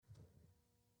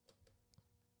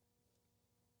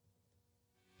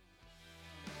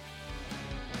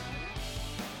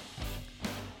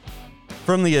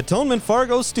From the Atonement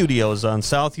Fargo Studios on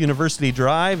South University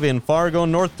Drive in Fargo,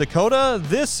 North Dakota,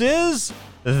 this is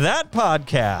That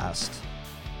Podcast.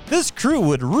 This crew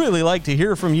would really like to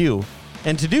hear from you.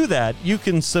 And to do that, you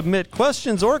can submit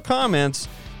questions or comments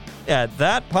at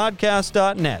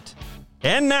thatpodcast.net.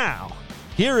 And now,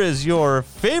 here is your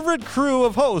favorite crew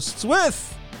of hosts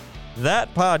with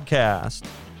That Podcast.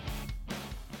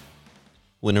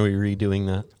 When are we redoing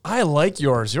that? I like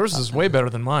yours. Yours is way better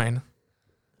than mine.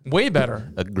 Way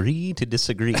better. Agree to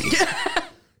disagree.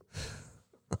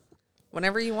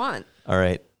 Whenever you want. All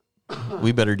right.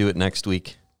 We better do it next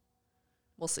week.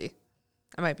 We'll see.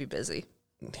 I might be busy.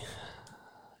 You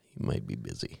might be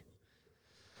busy.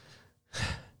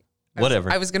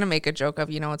 Whatever. I was going to make a joke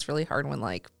of, it's really hard when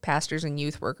like pastors and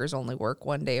youth workers only work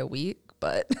one day a week,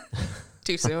 but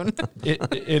too soon.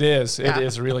 It is. Yeah. It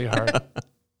is really hard.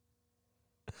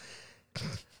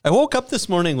 I woke up this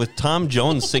morning with Tom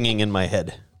Jones singing in my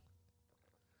head.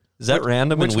 Is that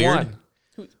random and weird?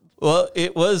 One? Well,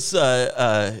 it was,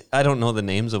 I don't know the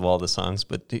names of all the songs,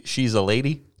 but She's a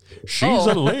Lady. She's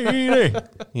a lady.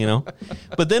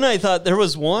 But then I thought there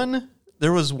was one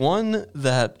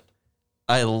that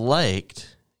I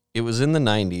liked. It was in the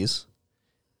 90s.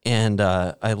 And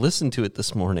I listened to it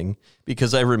this morning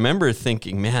because I remember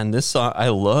thinking, man, this song, I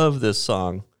love this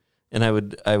song. And I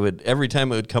would every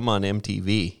time it would come on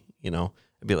MTV, I'd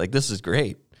be like, this is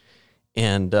great.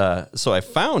 And so I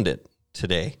found it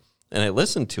today and I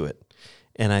listened to it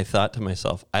and I thought to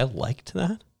myself, I liked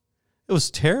that. It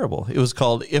was terrible. It was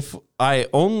called If I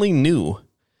Only Knew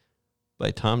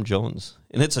by Tom Jones.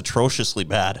 And it's atrociously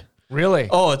bad. Really?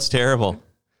 Oh, it's terrible.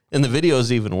 And the video is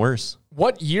even worse.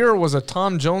 What year was a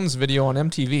Tom Jones video on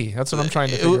MTV? That's what I'm trying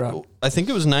to figure out. I think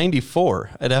it was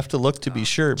 94. I'd have to look to be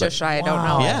sure. Just shy, I don't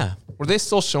know. Yeah. Were they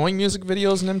still showing music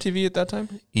videos on MTV at that time?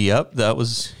 Yep, that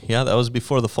was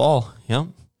before the fall. Yep.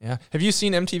 Yeah. Have you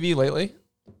seen MTV lately?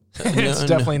 It's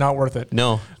definitely not worth it.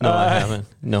 No, I haven't.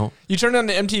 No. You turn on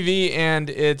to MTV and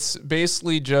it's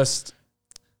basically just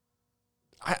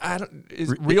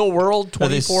Real World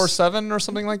 24/7 or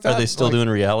something like that. Are they still doing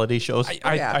reality shows?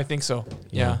 I think so.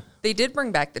 Yeah. They did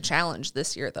bring back the challenge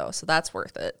this year though, so that's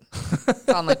worth it. It's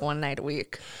on like one night a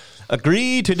week.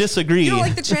 Agree to disagree. You don't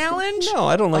like the challenge? No,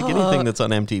 I don't like anything that's on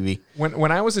MTV.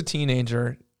 When I was a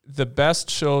teenager, the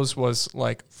best shows was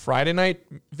like Friday night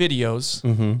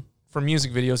videos for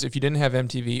music videos if you didn't have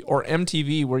MTV, or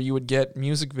MTV where you would get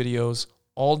music videos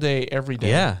all day, every day.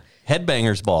 Yeah.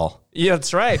 Headbangers Ball. Yeah,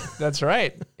 that's right. That's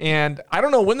right. And I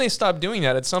don't know when they stopped doing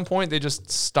that. At some point, they just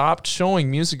stopped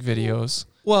showing music videos.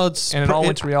 Well, it all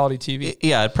went to reality TV.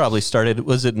 It probably started.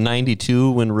 Was it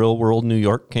 92 when Real World New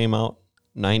York came out?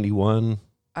 91.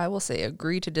 I will say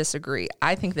agree to disagree.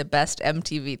 I think the best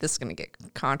MTV, this is going to get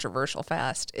controversial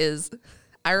fast, is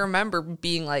I remember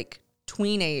being like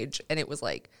tween age and it was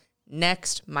like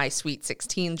Next, My Sweet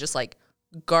 16, just like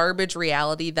garbage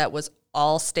reality that was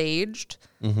all staged.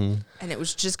 Mm-hmm. And it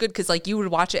was just good because like you would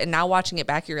watch it and now watching it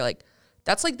back, you're like,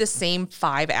 that's like the same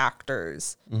 5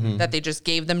 actors that they just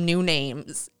gave them new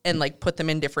names and like put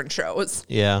them in different shows.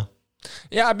 Yeah.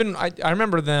 Yeah, I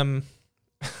remember them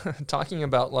talking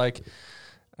about like,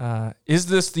 is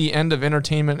this the end of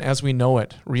entertainment as we know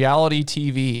it? Reality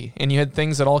TV. And you had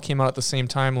things that all came out at the same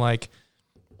time, like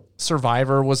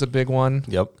Survivor was a big one.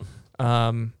 Yep.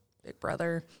 Big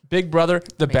Brother,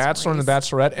 The Bachelor and The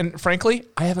Bachelorette. And frankly,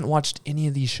 I haven't watched any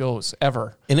of these shows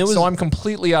ever. And so I'm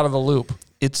completely out of the loop.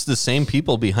 It's the same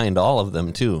people behind all of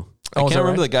them too. I can't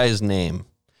remember the guy's name.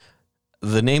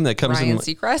 The name that comes Ryan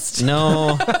Seacrest?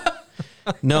 No.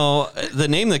 No, the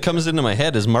name that comes into my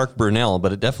head is Mark Burnell,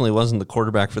 but it definitely wasn't the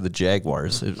quarterback for the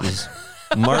Jaguars. It was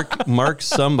Mark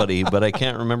somebody, but I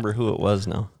can't remember who it was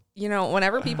now.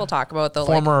 Whenever people talk about the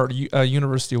former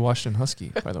University of Washington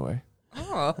Husky, by the way.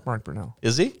 Oh. Mark Burnell.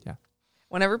 Is he? Yeah.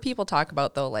 Whenever people talk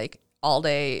about like all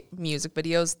day music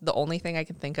videos, the only thing I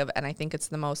can think of, and I think it's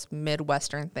the most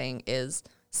Midwestern thing, is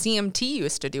CMT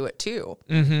used to do it too.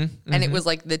 Mm-hmm. And it was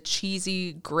like the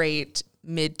cheesy, great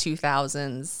mid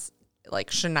 2000s,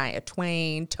 like Shania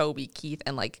Twain, Toby Keith,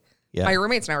 and like my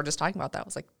roommates and I were just talking about that. I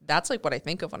was like, that's like what I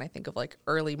think of when I think of like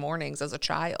early mornings as a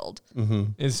child. Mm-hmm.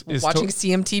 Is watching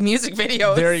CMT music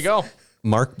videos. There you go.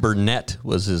 Mark Burnett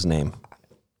was his name.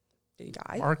 Did he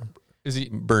die? Mark, is he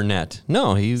Burnett?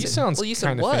 No, he sounds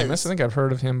kind of famous. I think I've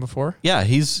heard of him before. Yeah,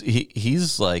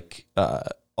 he's like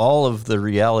all of the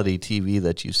reality TV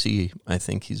that you see. I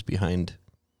think he's behind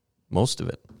most of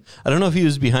it. I don't know if he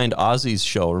was behind Ozzy's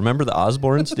show. Remember the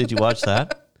Osbournes? Did you watch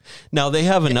that? Now they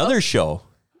have another show.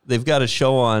 They've got a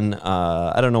show on,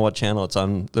 I don't know what channel it's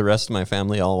on. The rest of my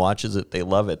family all watches it. They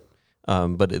love it.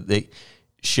 But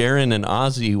Sharon and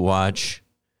Ozzy watch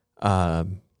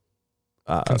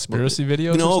Conspiracy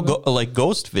videos? No, or something? like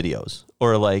ghost videos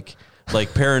or like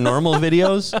paranormal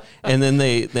videos, and then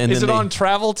Is it on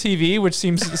travel TV, which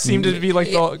seemed to be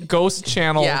like the ghost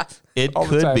channel? Yeah. It all the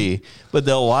could time. be, but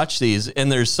they'll watch these,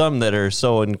 and there's some that are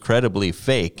so incredibly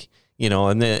fake,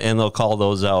 and they'll call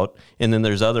those out, and then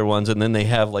there's other ones, and then they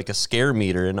have like a scare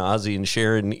meter, and Ozzy and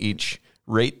Sharon each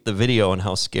rate the video and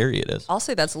how scary it is. I'll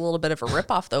say that's a little bit of a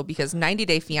ripoff though, because 90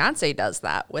 Day Fiance does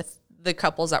that with the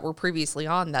couples that were previously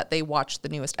on, that they watch the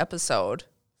newest episode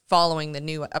following the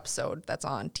new episode that's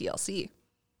on TLC.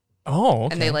 Oh,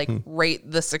 okay. And they like rate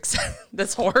the success.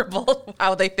 That's horrible.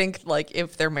 How they think like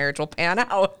if their marriage will pan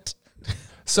out.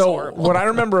 So what I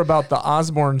remember about the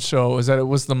Osborne show is that it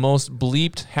was the most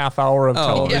bleeped half hour of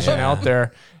television out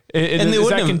there. And Is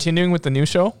that continuing with the new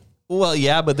show? Well,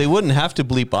 yeah, but they wouldn't have to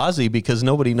bleep Ozzy because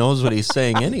nobody knows what he's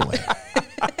saying anyway.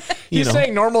 He's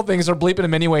saying normal things, are bleeping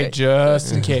him anyway,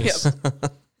 just in case.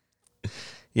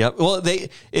 Yeah. Well,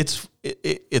 it's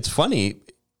funny.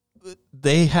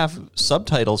 They have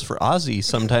subtitles for Ozzy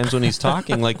sometimes when he's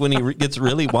talking, like when he gets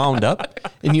really wound up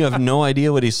and you have no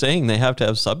idea what he's saying, they have to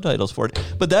have subtitles for it.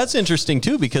 But that's interesting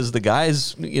too, because the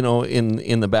guys,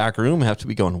 in the back room have to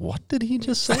be going, what did he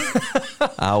just say?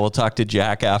 We'll talk to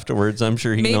Jack afterwards. I'm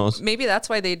sure he knows. Maybe that's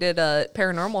why they did a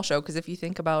paranormal show. Because if you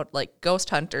think about like ghost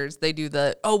hunters, they do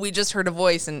we just heard a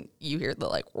voice, and you hear the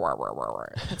like, wah, wah, wah, wah.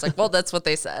 It's like, well, that's what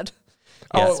they said.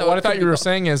 Yeah. Oh, So what it I thought could you be were both.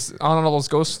 saying is on all those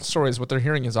ghost stories, what they're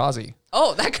hearing is Ozzy.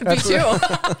 Oh, that could be too.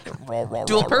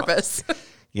 Dual purpose.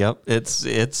 Yep.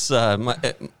 It's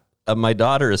my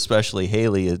daughter, especially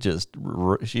Haley, is just,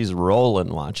 she's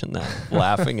rolling watching that,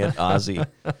 laughing at Ozzy.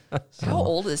 How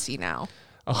old is he now?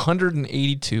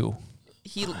 182.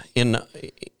 He In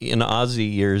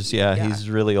Ozzy years, yeah, he's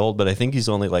really old, but I think he's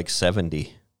only like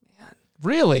 70.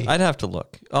 Really? I'd have to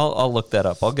look. I'll look that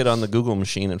up. I'll get on the Google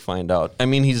machine and find out. I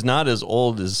mean, he's not as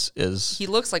old as he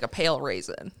looks like a pale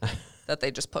raisin that they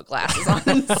just put glasses on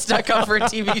and stuck up for a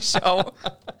TV show.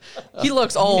 He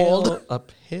looks old. a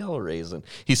pale raisin.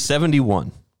 He's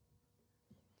 71.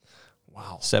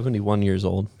 Wow. 71 years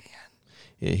old.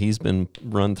 Yeah, he's been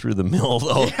run through the mill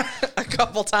though. A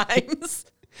couple times.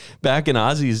 Back in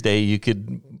Ozzy's day, you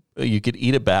could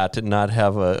eat a bat and not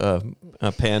have a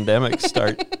pandemic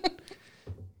start.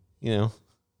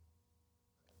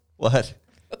 What?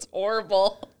 That's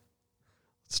horrible.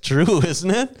 It's true,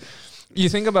 isn't it? You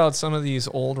think about some of these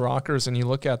old rockers and you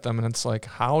look at them and it's like,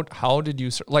 how did you,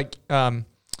 like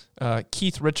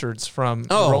Keith Richards from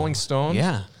the Rolling Stones?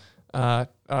 Yeah.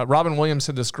 Robin Williams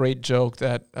had this great joke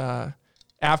that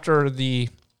after the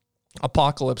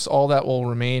apocalypse, all that will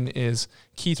remain is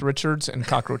Keith Richards and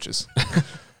cockroaches.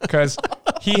 Because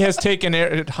he has taken,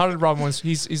 how did Robin Williams,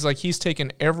 he's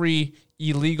taken every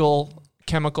illegal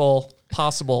chemical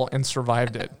possible and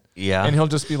survived it. Yeah. And he'll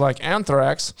just be like,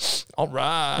 anthrax, all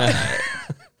right.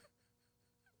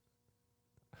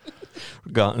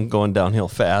 Going downhill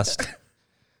fast.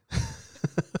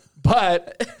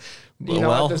 But,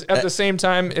 Well, at the same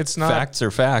time, it's not. Facts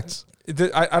are facts.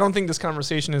 I don't think this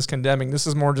conversation is condemning. This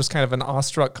is more just kind of an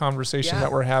awestruck conversation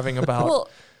that we're having about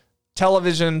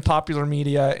television, popular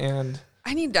media, and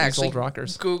I need to these actually old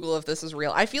rockers. Google if this is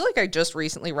real. I feel like I just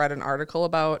recently read an article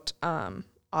about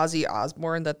Ozzy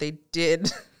Osbourne that they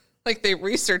did, like they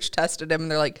research tested him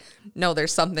and they're like, no,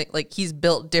 there's something, like he's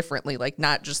built differently, like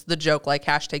not just the joke, like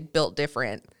hashtag built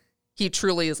different. He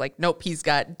truly is like, nope, he's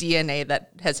got DNA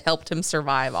that has helped him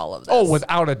survive all of this. Oh,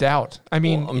 without a doubt. I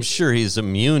mean, I'm sure he's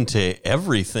immune to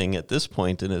everything at this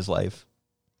point in his life.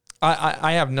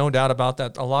 I have no doubt about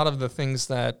that. A lot of the things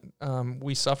that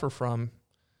we suffer from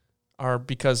are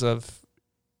because of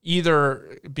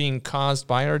either being caused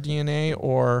by our DNA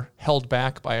or held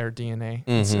back by our DNA.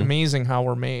 It's amazing how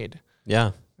we're made.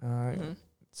 Yeah. It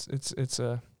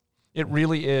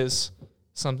really is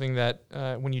something that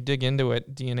when you dig into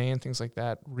it, DNA and things like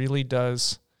that really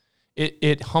does.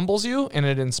 It humbles you and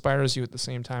it inspires you at the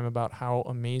same time about how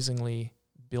amazingly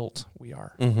built we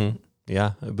are. Mm-hmm.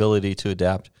 Yeah. Ability to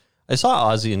adapt. I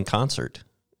saw Ozzy in concert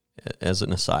as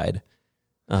an aside.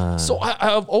 So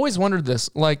I've always wondered this,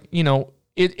 like,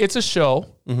 it's a show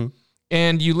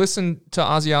and you listen to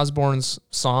Ozzy Osbourne's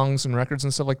songs and records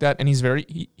and stuff like that. And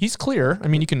he's clear. I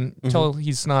mean, you can tell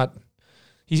he's not,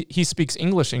 he speaks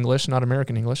English, not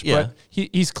American English, but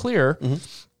he's clear.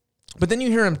 But then you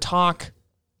hear him talk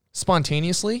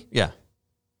spontaneously. Yeah.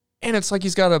 And it's like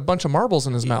he's got a bunch of marbles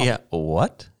in his mouth. Yeah.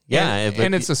 What? Yeah.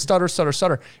 And it's a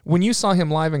stutter. When you saw him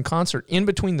live in concert, in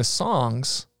between the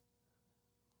songs,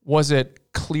 was it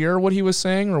clear what he was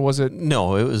saying, or was it?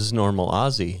 No, it was normal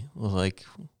Ozzy. Like,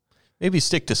 maybe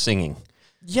stick to singing.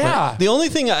 Yeah. The only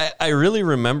thing I really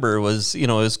remember was, it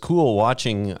was cool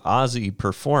watching Ozzy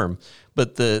perform.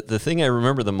 But the thing I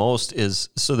remember the most is,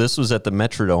 so this was at the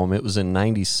Metrodome. It was in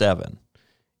 97,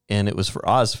 and it was for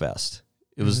Ozfest.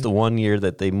 It was the one year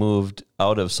that they moved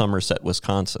out of Somerset,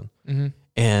 Wisconsin.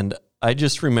 And I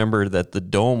just remember that the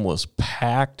dome was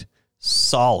packed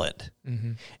solid.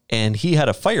 And he had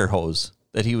a fire hose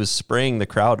that he was spraying the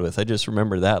crowd with. I just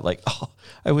remember that, like, oh,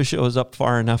 I wish I was up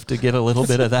far enough to get a little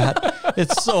bit of that.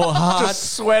 It's so hot.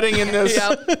 Just sweating in this.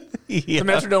 Yeah. The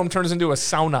Metrodome turns into a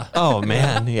sauna. Oh,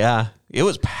 man, yeah. It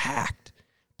was packed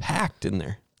in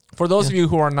there. For those of you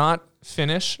who are not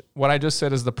Finnish, what I just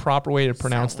said is the proper way to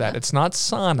pronounce that. It's not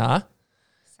sauna,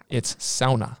 it's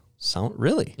sauna.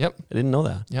 Really? Yep. I didn't know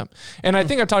that. Yep. And I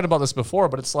think I talked about this before,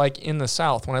 but it's like in the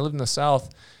South. When I lived in the South,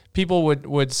 people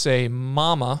would say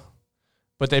mama,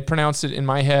 but they pronounced it in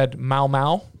my head mau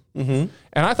mau. And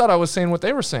I thought I was saying what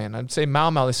they were saying. I'd say mau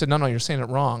mau. They said, no, you're saying it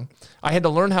wrong. I had to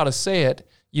learn how to say it.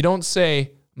 You don't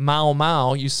say mau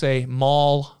mau. You say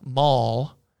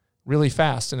maul really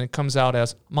fast, and it comes out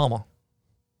as mama.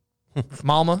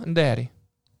 Mama and daddy.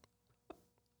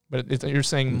 But you're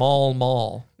saying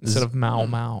maul instead of mau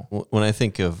mau. When I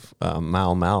think of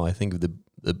mau mau, I think of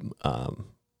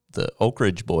the Oak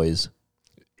Ridge Boys.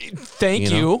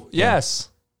 Thank you. Yes.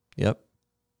 Yep.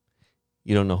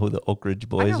 You don't know who the Oak Ridge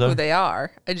Boys I know are? who they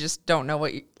are. I just don't know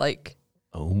what you like.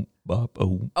 Oh, bop,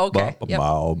 oh, Okay, bop, yep.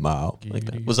 mau, mau. Like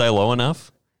that. Was I low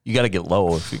enough? You got to get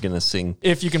low if you're going to sing.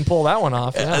 If you can pull that one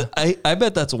off, yeah. I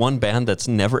bet that's one band that's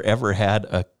never, ever had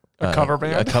a cover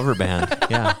band? A cover band,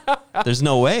 yeah. There's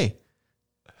no way.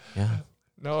 Yeah.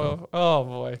 No. Oh,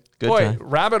 boy. Good Boy, time.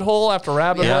 rabbit hole after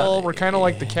rabbit Yeah. hole. We're kind of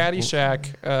like the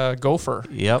Caddyshack gopher.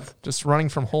 Yep. Just running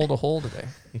from hole to hole today.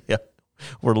 Yep.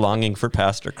 We're longing for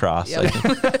Pastor Cross. Yep.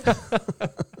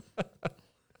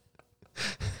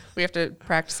 We have to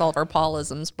practice all of our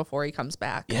Paulisms before he comes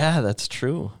back. Yeah, that's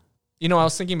true. You know, I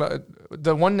was thinking about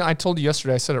the one I told you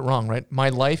yesterday. I said it wrong, right? My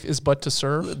life is but to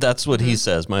serve. That's what he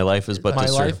says. My life is but My to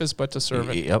serve. life is but to serve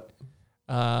it. Yep.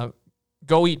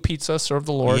 Go eat pizza, serve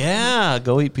the Lord. Yeah,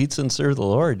 go eat pizza and serve the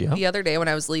Lord. Yeah. The other day when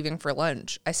I was leaving for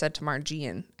lunch, I said to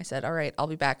Margene, I said, all right, I'll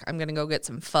be back. I'm going to go get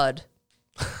some FUD.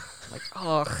 I'm like,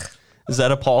 ugh. Is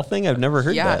that a Paul thing? I've never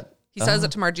heard Yeah. that. He says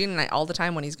it to Margene and I all the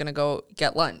time when he's going to go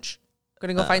get lunch.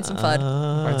 Going to go find some FUD.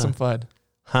 Find some FUD.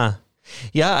 Huh.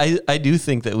 Yeah, I do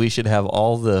think that we should have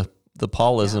all the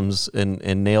Paulisms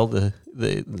and nail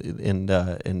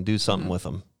and do something with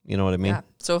them. You know what I mean? Yeah.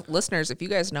 So listeners, if you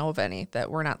guys know of any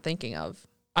that we're not thinking of,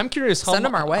 I'm curious Send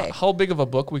 'em our way. how big of a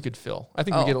book we could fill. I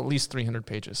think we Oh. get at least 300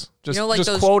 pages. Just, You know, like just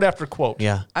those- quote after quote.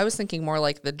 Yeah. I was thinking more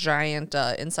like the giant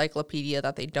encyclopedia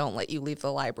that they don't let you leave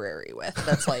the library with.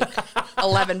 That's like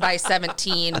 11 by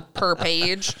 17 per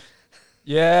page.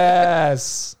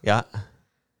 Yes. Yeah.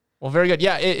 Well, very good.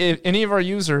 Yeah, if any of our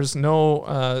users know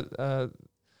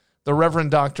the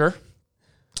Reverend Dr.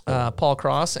 Paul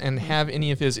Cross and have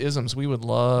any of his isms, we would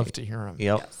love to hear them.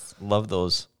 Yep. Yes. Love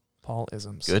those. Paul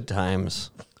isms. Good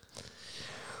times.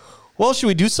 Well, should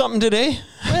we do something today?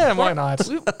 Yeah, why not?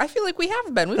 I feel like we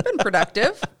have been. We've been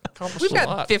productive. Accomplished We've a got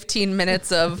lot. 15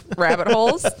 minutes of rabbit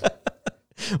holes.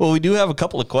 Well, we do have a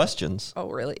couple of questions. Oh,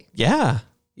 really? Yeah.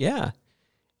 Yeah.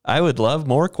 I would love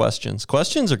more questions.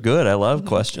 Questions are good. I love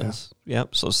questions.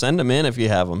 Yep. So send them in if you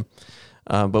have them.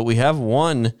 But we have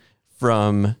one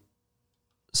from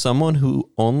someone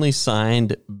who only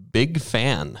signed Big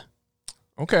Fan.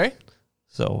 Okay.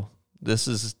 So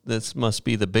this must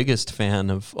be the biggest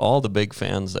fan of all the big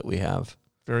fans that we have.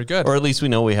 Very good. Or at least we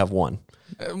know we have one.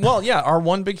 Well, yeah, our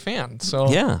one big fan.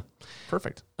 So Yeah.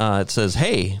 perfect. It says,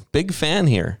 hey, big fan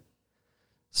here.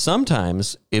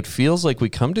 Sometimes it feels like we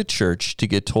come to church to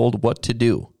get told what to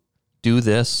do. Do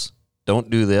this, don't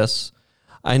do this.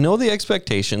 I know the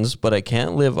expectations, but I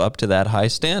can't live up to that high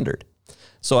standard.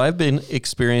 So I've been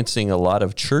experiencing a lot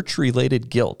of church-related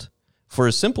guilt. For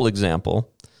a simple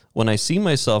example, when I see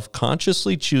myself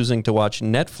consciously choosing to watch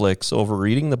Netflix over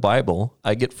reading the Bible,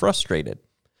 I get frustrated.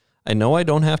 I know I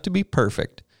don't have to be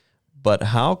perfect, but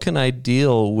how can I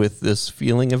deal with this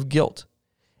feeling of guilt?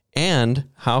 And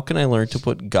how can I learn to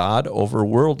put God over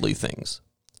worldly things?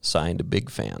 Signed, a Big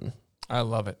Fan. I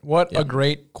love it. What a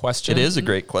great question. It is a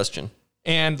great question.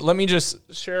 And let me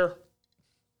just share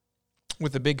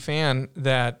with the big fan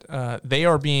that they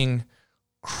are being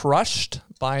crushed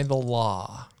by the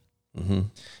law. Mm-hmm.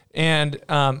 And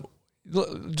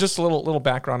just a little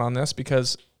background on this,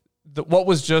 because what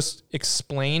was just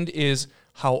explained is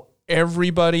how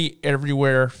everybody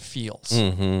everywhere feels.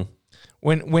 Mm-hmm.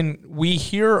 When we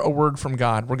hear a word from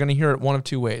God, we're going to hear it one of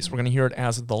two ways. We're going to hear it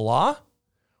as the law,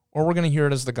 or we're going to hear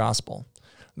it as the gospel.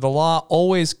 The law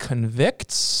always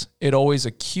convicts, it always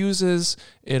accuses,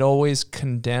 it always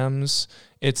condemns.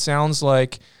 It sounds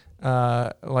like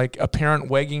a parent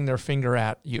wagging their finger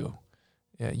at you.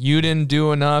 Yeah, you didn't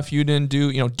do enough, you didn't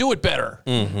do it better.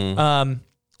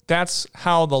 That's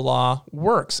how the law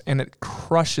works, and it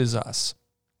crushes us.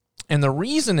 And the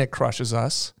reason it crushes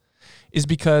us is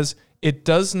because it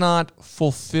does not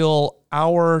fulfill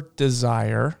our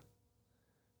desire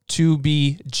to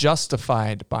be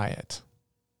justified by it.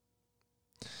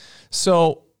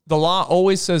 So the law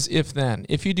always says if then.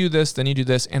 If you do this, then you do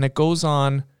this. And it goes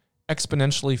on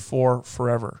exponentially for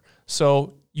forever.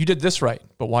 So you did this right,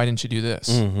 but why didn't you do this?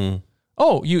 Mm-hmm.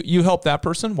 Oh, you helped that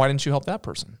person. Why didn't you help that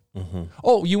person? Mm-hmm.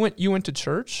 Oh, you went to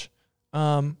church.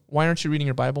 Why aren't you reading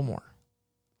your Bible more?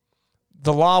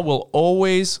 The law will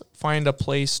always find a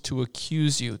place to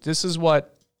accuse you. This is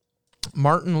what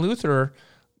Martin Luther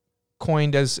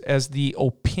coined as the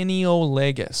opinio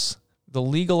legis, the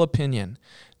legal opinion.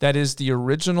 That is the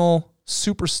original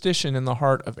superstition in the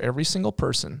heart of every single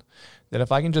person, that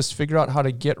if I can just figure out how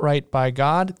to get right by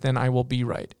God, then I will be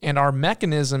right. And our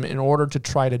mechanism in order to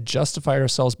try to justify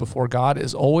ourselves before God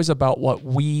is always about what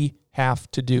we have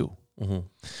to do.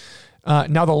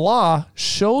 Mm-hmm. Now, the law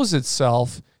shows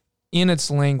itself in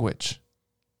its language.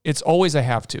 It's always a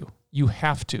have to. You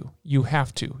have to. You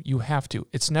have to. You have to.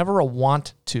 It's never a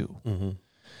want to. Mm-hmm.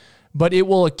 But it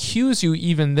will accuse you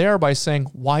even there by saying,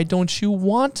 why don't you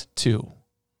want to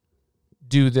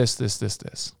do this, this, this,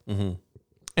 this? Mm-hmm.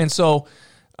 And so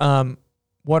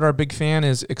what our big fan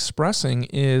is expressing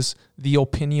is the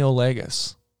opinio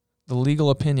legis, the legal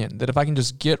opinion, that if I can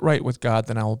just get right with God,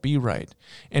 then I will be right.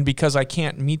 And because I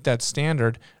can't meet that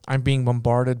standard, I'm being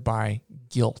bombarded by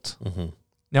guilt. Mm-hmm.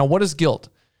 Now, what is guilt?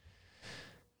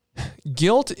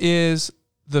 Guilt is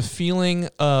the feeling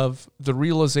of the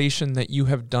realization that you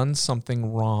have done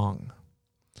something wrong.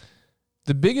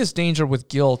 The biggest danger with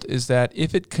guilt is that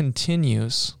if it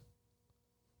continues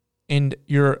and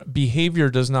your behavior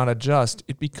does not adjust,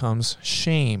 it becomes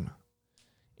shame.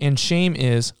 And shame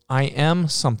is, I am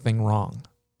something wrong.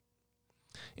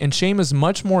 And shame is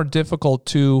much more difficult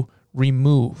to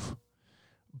remove.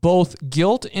 Both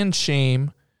guilt and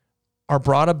shame are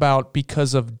brought about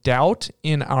because of doubt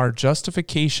in our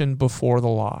justification before the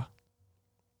law.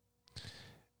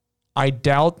 I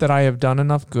doubt that I have done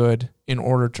enough good in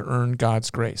order to earn God's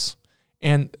grace.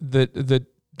 And the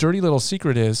dirty little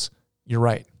secret is, you're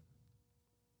right.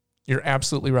 You're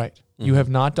absolutely right. Mm-hmm. You have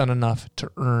not done enough to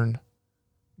earn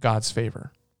God's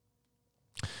favor.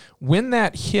 When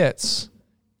that hits,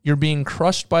 you're being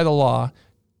crushed by the law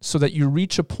so that you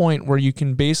reach a point where you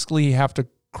can basically have to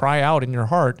cry out in your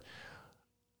heart,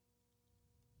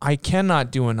 I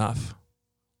cannot do enough.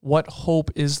 What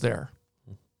hope is there?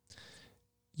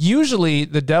 Usually,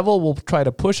 the devil will try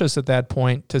to push us at that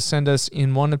point to send us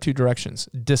in one of two directions.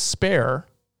 Despair,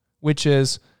 which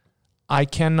is, I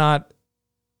cannot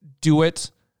do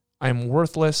it. I'm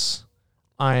worthless.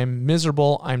 I'm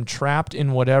miserable. I'm trapped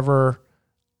in whatever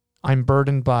I'm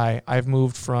burdened by. I've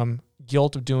moved from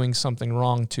guilt of doing something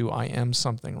wrong to I am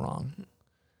something wrong.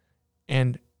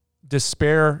 And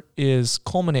despair is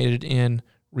culminated in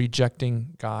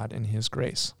rejecting God and his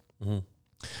grace. Mm-hmm.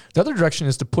 The other direction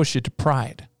is to push you to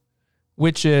pride,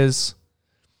 which is,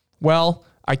 well,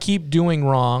 I keep doing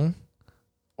wrong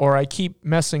or I keep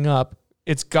messing up.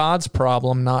 It's God's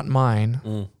problem, not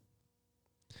mine.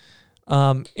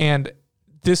 And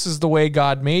this is the way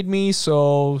God made me,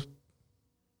 so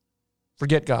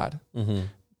forget God. Mm-hmm.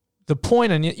 The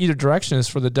point in either direction is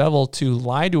for the devil to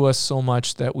lie to us so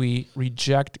much that we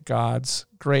reject God's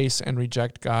grace and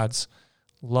reject God's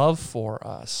love for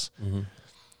us. Mm-hmm.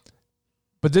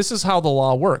 But this is how the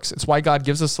law works. It's why God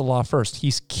gives us the law first.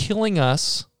 He's killing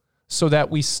us so that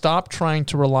we stop trying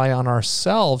to rely on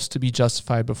ourselves to be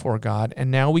justified before God, and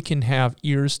now we can have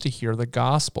ears to hear the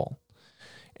gospel.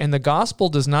 And the gospel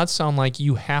does not sound like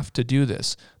you have to do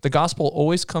this. The gospel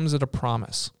always comes at a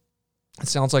promise. It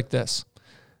sounds like this.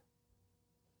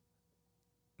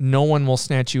 No one will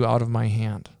snatch you out of my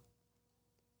hand.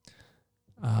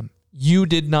 You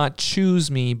did not choose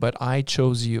me, but I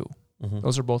chose you. Mm-hmm.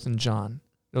 Those are both in John.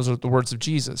 Those are the words of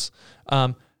Jesus.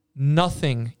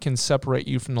 Nothing can separate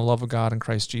you from the love of God in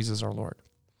Christ Jesus our Lord.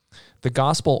 The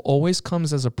gospel always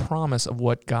comes as a promise of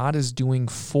what God is doing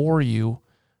for you,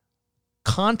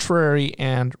 contrary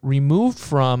and removed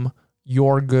from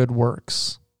your good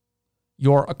works,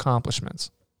 your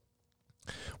accomplishments.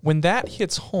 When that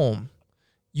hits home,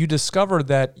 you discover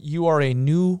that you are a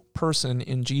new person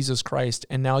in Jesus Christ,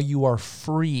 and now you are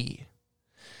free.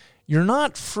 You're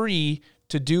not free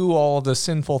to do all the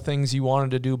sinful things you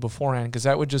wanted to do beforehand, because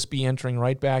that would just be entering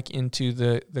right back into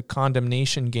the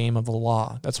condemnation game of the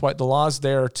law. That's why the law is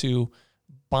there to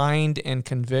bind and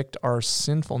convict our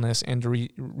sinfulness and to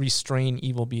restrain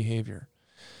evil behavior.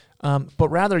 But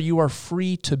rather, you are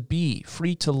free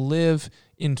to live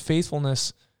in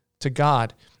faithfulness to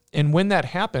God. And when that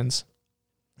happens,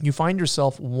 you find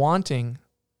yourself wanting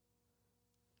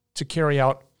to carry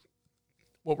out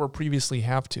what were previously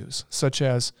have-tos, such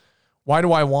as, why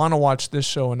do I want to watch this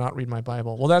show and not read my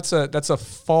Bible? Well, that's a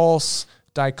false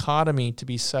dichotomy to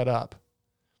be set up,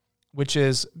 which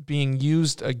is being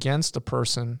used against a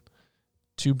person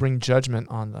to bring judgment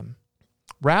on them.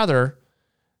 Rather,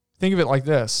 think of it like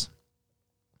this.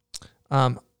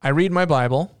 I read my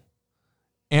Bible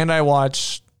and I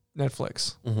watch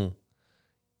Netflix. Mm-hmm.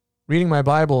 Reading my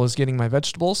Bible is getting my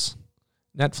vegetables.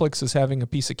 Netflix is having a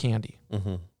piece of candy.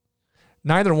 Mm-hmm.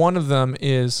 Neither one of them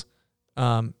is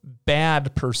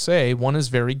bad per se. One is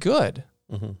very good.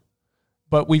 Mm-hmm.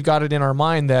 But we've got it in our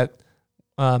mind that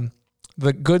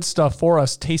the good stuff for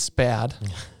us tastes bad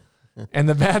and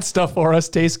the bad stuff for us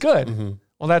tastes good. Mm-hmm.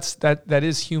 Well, that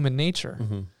is human nature.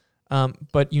 Mm-hmm.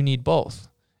 But you need both.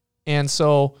 And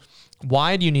so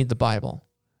why do you need the Bible?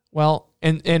 Well,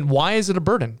 and why is it a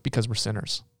burden? Because we're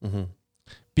sinners. Mm-hmm.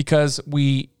 Because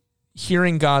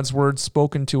hearing God's word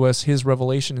spoken to us, his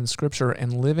revelation in Scripture,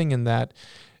 and living in that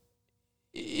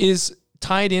is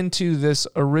tied into this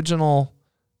original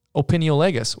opinio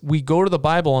legis. We go to the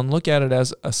Bible and look at it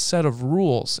as a set of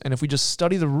rules. And if we just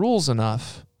study the rules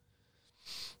enough,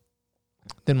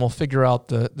 then we'll figure out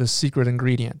the secret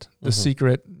ingredient, the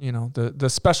secret, the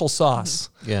special sauce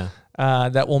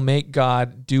that will make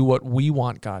God do what we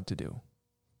want God to do.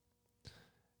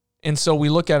 And so we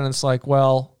look at it and it's like,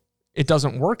 well, it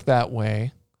doesn't work that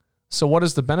way. So what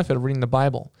is the benefit of reading the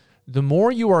Bible? The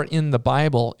more you are in the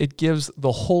Bible, it gives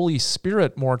the Holy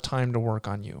Spirit more time to work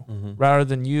on you rather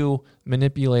than you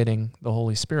manipulating the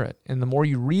Holy Spirit. And the more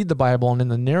you read the Bible and in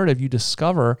the narrative, you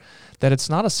discover that it's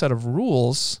not a set of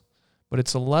rules, but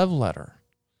it's a love letter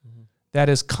that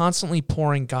is constantly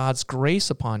pouring God's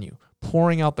grace upon you,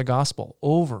 pouring out the gospel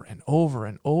over and over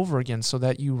and over again so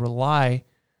that you rely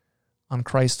on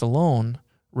Christ alone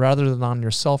rather than on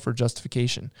yourself for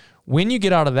justification. When you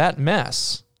get out of that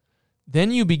mess,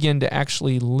 then you begin to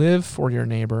actually live for your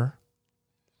neighbor.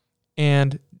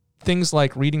 And things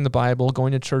like reading the Bible,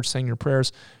 going to church, saying your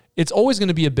prayers, it's always going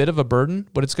to be a bit of a burden,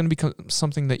 but it's going to become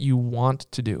something that you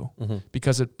want to do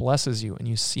because it blesses you and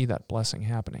you see that blessing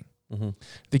happening.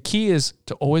 The key is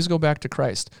to always go back to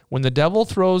Christ. When the devil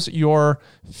throws your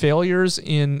failures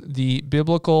in the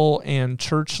biblical and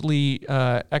churchly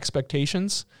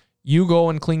expectations, you go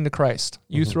and cling to Christ.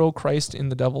 You throw Christ in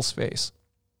the devil's face.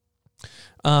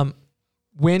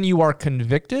 When you are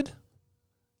convicted,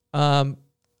 turn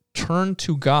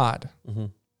to God.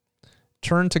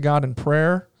 Turn to God in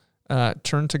prayer.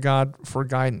 Turn to God for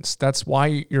guidance. That's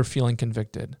why you're feeling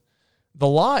convicted. The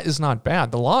law is not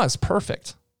bad. The law is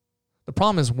perfect. The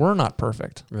problem is we're not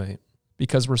perfect. Right.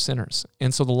 Because we're sinners.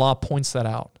 And so the law points that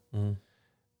out.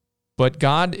 But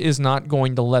God is not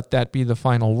going to let that be the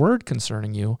final word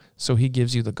concerning you, so he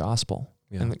gives you the gospel.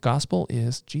 And the gospel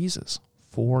is Jesus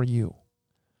for you.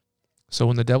 So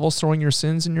when the devil's throwing your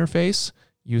sins in your face,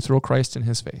 you throw Christ in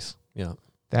his face. Yeah.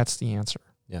 That's the answer.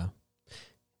 Yeah.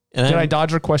 And did I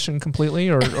dodge your question completely,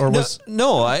 or was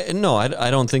no? I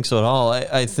don't think so at all.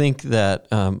 I think that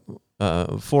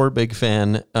for Big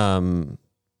Fan,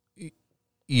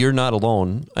 you're not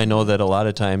alone. I know that a lot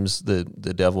of times the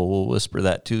devil will whisper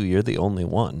that too. You're the only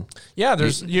one. Yeah,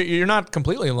 you're not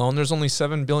completely alone. There's only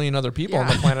 7 billion other people on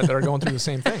the planet that are going through the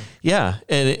same thing. Yeah,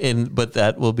 but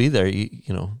that will be there.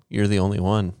 You're the only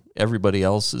one. Everybody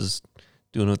else is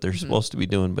doing what they're supposed to be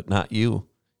doing, but not you.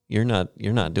 You're not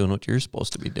doing what you're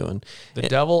supposed to be doing. The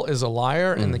devil is a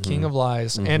liar and the king of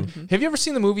lies. And have you ever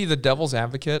seen the movie The Devil's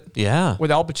Advocate? Yeah.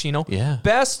 With Al Pacino? Yeah.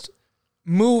 Best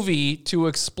movie to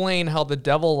explain how the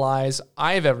devil lies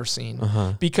I've ever seen.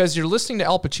 Because you're listening to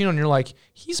Al Pacino and you're like,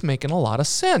 he's making a lot of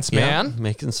sense, man.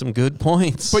 Making some good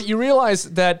points. But you realize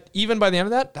that even by the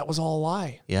end of that was all a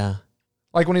lie. Yeah.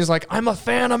 Like when he's like, I'm a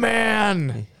fan of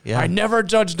man. Yeah. I never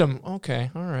judged him. Okay,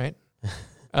 all right.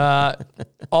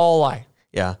 All a lie.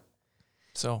 Yeah.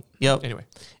 So anyway,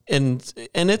 and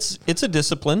it's a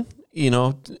discipline,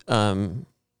 but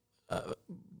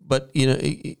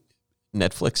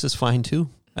Netflix is fine too.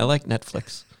 I like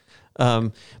Netflix,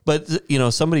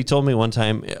 but somebody told me one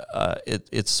time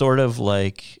it's sort of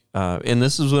like, and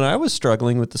this is when I was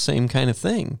struggling with the same kind of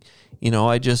thing.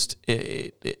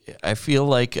 I feel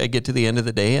like I get to the end of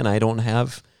the day and I don't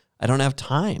have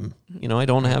time.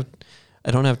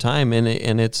 I don't have time. And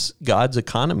it's God's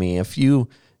economy. If you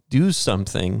do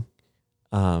something,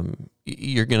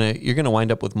 you're gonna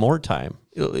wind up with more time.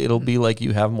 It'll be like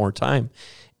you have more time.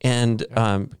 And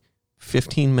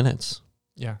 15 minutes.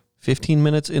 Yeah. 15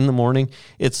 minutes in the morning.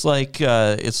 It's like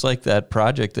that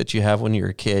project that you have when you're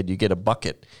a kid. You get a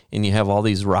bucket and you have all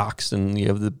these rocks, and you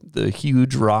have the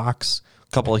huge rocks,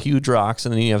 a couple of huge rocks,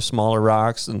 and then you have smaller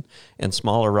rocks and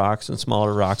smaller rocks and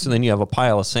smaller rocks, and then you have a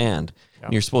pile of sand. Yeah.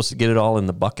 And you're supposed to get it all in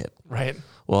the bucket. Right.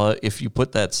 Well, if you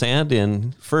put that sand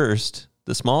in first,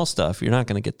 the small stuff, you're not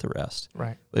going to get the rest.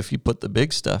 Right. But if you put the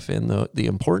big stuff in, the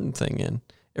important thing in,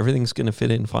 everything's going to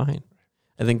fit in fine.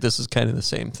 I think this is kind of the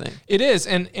same thing. It is.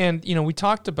 And we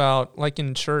talked about, like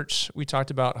in church, we talked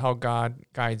about how God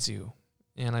guides you.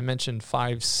 And I mentioned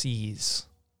 5 C's,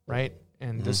 right?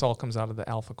 And this all comes out of the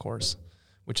Alpha course,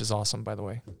 which is awesome, by the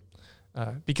way.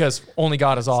 Because only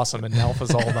God is awesome, and Alpha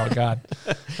is all about God.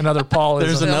 Another Paul is.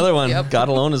 There's another one. Yep. God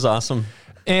alone is awesome.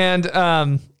 And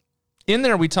in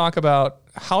there, we talk about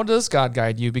how does God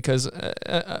guide you? Because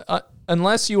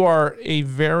unless you are a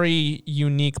very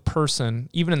unique person,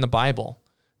 even in the Bible,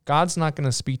 God's not going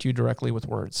to speak to you directly with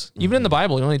words. Even in the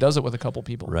Bible, he only does it with a couple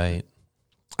people. Right.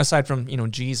 Aside from,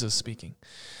 Jesus speaking.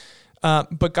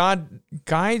 But God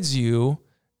guides you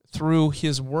through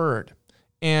his word.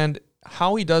 And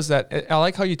how he does that, I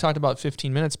like how you talked about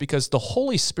 15 minutes, because the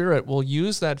Holy Spirit will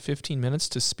use that 15 minutes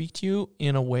to speak to you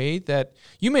in a way that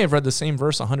you may have read the same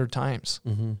verse 100 times.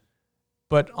 Mm-hmm.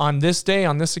 But on this day,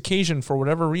 on this occasion, for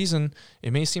whatever reason,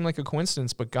 it may seem like a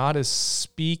coincidence, but God is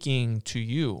speaking to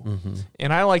you. Mm-hmm.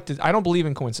 And I don't believe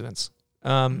in coincidence.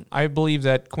 I believe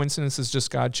that coincidence is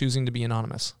just God choosing to be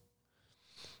anonymous.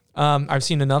 I've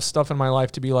seen enough stuff in my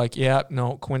life to be like, yeah,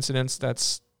 no, coincidence,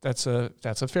 that's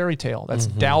a fairy tale. That's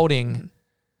doubting.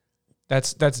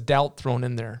 That's doubt thrown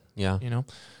in there. Yeah.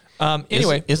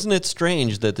 Anyway. Isn't it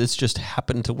strange that this just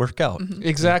happened to work out? Mm-hmm.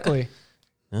 Exactly.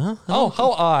 Huh? Oh,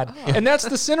 how odd. And that's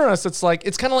the sin in us. It's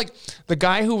kind of like the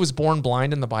guy who was born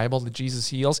blind in the Bible that Jesus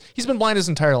heals. He's been blind his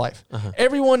entire life. Uh-huh.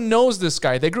 Everyone knows this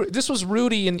guy. This was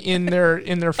Rudy in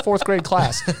their fourth grade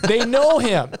class. They know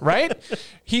him, right?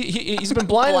 He's been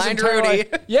blind his entire life.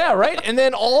 Yeah, right? And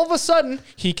then all of a sudden,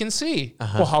 he can see.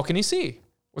 Uh-huh. Well, how can he see?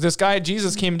 Well, this guy,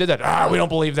 Jesus, came and did that. We don't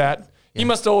believe that. Yeah. He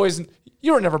must always...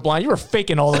 You were never blind. You were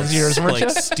faking all those years, weren't you?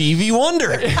 Like Stevie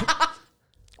Wonder.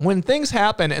 When things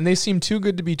happen and they seem too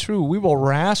good to be true, we will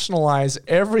rationalize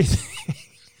everything.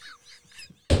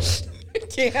 I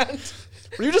can't.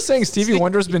 Were you just saying Stevie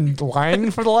Wonder's been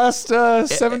lying for the last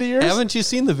 70 years? Haven't you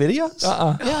seen the videos?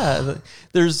 Yeah,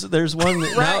 there's one.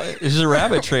 Now, there's a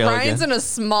rabbit trail. Ryan's in a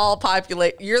small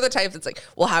population. You're the type that's like,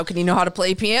 well, how can he know how to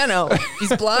play piano?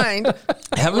 He's blind.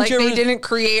 Haven't you they didn't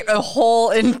create a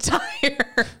whole entire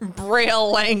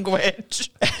Braille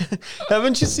language.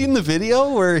 Haven't you seen the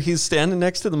video where he's standing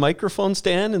next to the microphone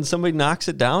stand and somebody knocks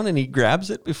it down and he grabs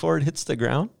it before it hits the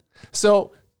ground?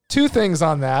 So... 2 things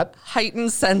on that.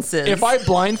 Heightened senses. If I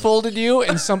blindfolded you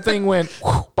and something went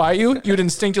by you, you'd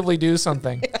instinctively do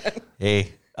something.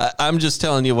 Hey, I'm just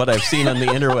telling you what I've seen on the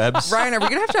interwebs. Ryan, are we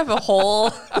going to have a whole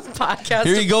podcast?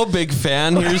 Here you go, big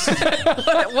fan.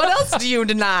 What else do you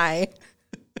deny?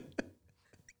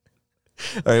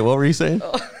 All right, what were you saying?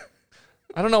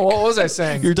 I don't know. What was I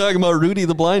saying? You're talking about Rudy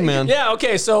the blind man. Yeah,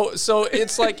 okay. So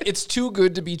it's like it's too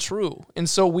good to be true. And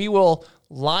so we will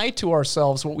lie to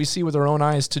ourselves what we see with our own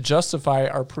eyes to justify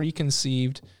our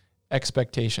preconceived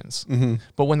expectations. Mm-hmm.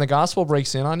 But when the gospel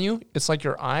breaks in on you, it's like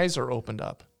your eyes are opened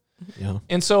up. Yeah.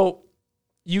 And so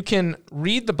you can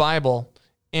read the Bible,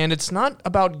 and it's not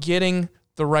about getting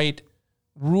the right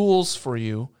rules for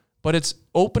you, but it's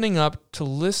opening up to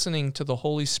listening to the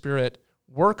Holy Spirit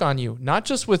work on you, not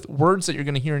just with words that you're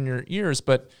going to hear in your ears,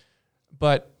 but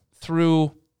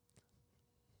through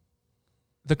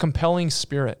the compelling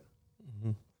Spirit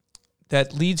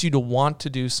that leads you to want to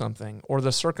do something, or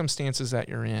the circumstances that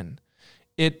you're in.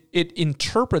 It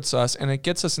interprets us, and it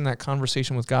gets us in that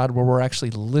conversation with God where we're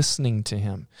actually listening to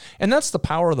him. And that's the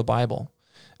power of the Bible.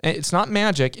 It's not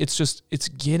magic. It's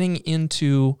getting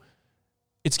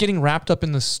wrapped up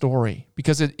in the story,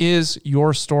 because it is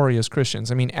your story as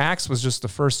Christians. I mean, Acts was just the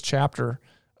first chapter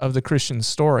of the Christian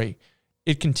story.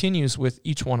 It continues with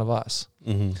each one of us.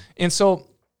 Mm-hmm. And so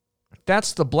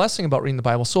that's the blessing about reading the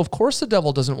Bible. So of course the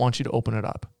devil doesn't want you to open it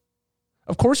up.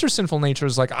 Of course your sinful nature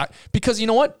is like, because you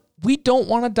know what? We don't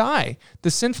want to die.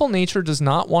 The sinful nature does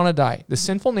not want to die. The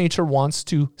sinful nature wants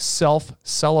to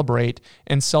self-celebrate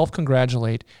and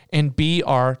self-congratulate and be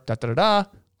our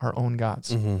own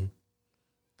gods. Mm-hmm.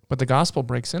 But the gospel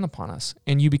breaks in upon us,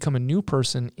 and you become a new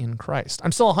person in Christ.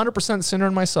 I'm still 100% sinner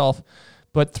in myself,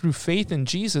 but through faith in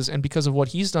Jesus and because of what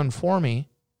he's done for me,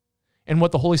 and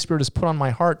what the Holy Spirit has put on my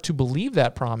heart to believe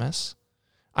that promise,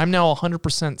 I'm now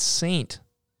 100% saint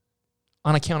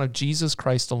on account of Jesus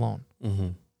Christ alone. Mm-hmm.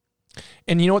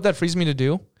 And you know what that frees me to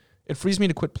do? It frees me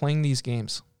to quit playing these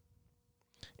games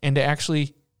and to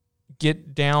actually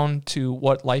get down to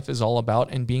what life is all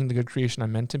about and being the good creation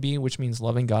I'm meant to be, which means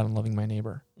loving God and loving my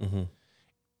neighbor. Mm-hmm.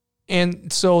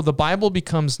 And so the Bible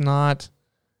becomes not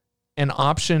an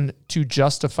option to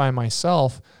justify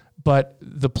myself, but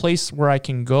the place where I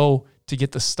can go to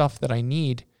get the stuff that I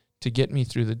need to get me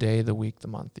through the day, the week, the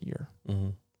month, the year.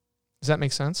 Mm-hmm. Does that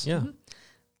make sense? Yeah. Mm-hmm.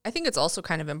 I think it's also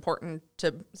kind of important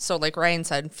to, so like Ryan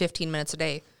said, 15 minutes a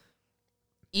day,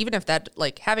 even if that,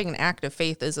 like having an active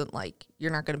faith isn't like,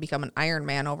 you're not going to become an Iron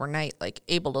Man overnight, like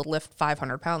able to lift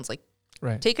 500 pounds, like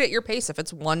Right. take it at your pace. If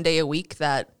it's one day a week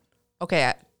that, okay,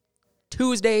 at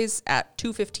Tuesdays at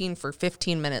 2:15 for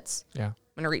 15 minutes, Yeah. I'm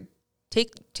going to read,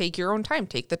 take your own time,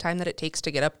 take the time that it takes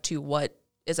to get up to what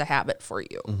is a habit for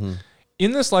you. Mm-hmm.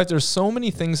 In this life, there's so many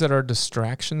things that are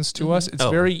distractions to us. It's Oh,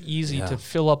 very easy yeah. to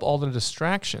fill up all the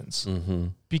distractions Mm-hmm.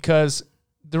 because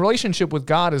the relationship with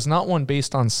God is not one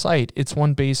based on sight. It's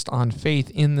one based on faith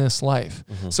in this life.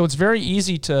 So it's very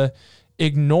easy to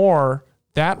ignore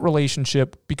that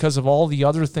relationship because of all the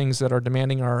other things that are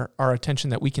demanding our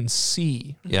attention that we can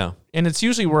see. Yeah. And it's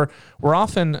usually we're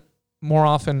more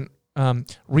often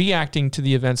reacting to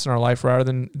the events in our life rather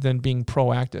than being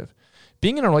proactive.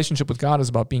 Being in a relationship with God is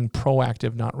about being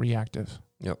proactive, not reactive.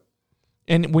 Yep.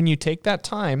 And when you take that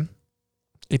time,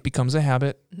 it becomes a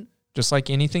habit, just like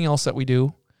anything else that we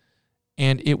do,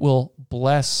 and it will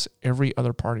bless every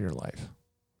other part of your life.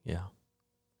 Yeah.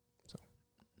 So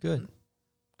good.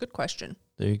 Good question.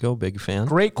 There you go, big fan.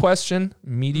 Great question,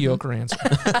 mediocre answer.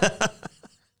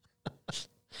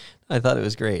 I thought it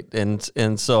was great,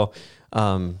 and so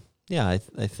yeah, I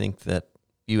think that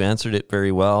you answered it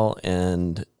very well,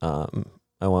 and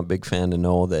I want Big Fan to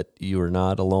know that you are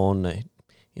not alone. I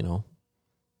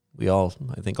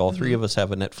think all three of us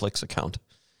have a Netflix account.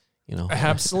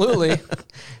 Absolutely.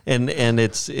 and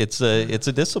it's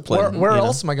a discipline. Where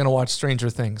else am I going to watch Stranger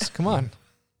Things? Come on.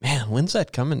 Man, when's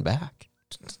that coming back?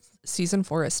 Season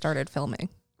 4 has started filming.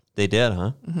 They did,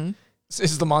 huh? Mm-hmm.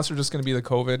 Is the monster just going to be the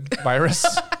COVID virus?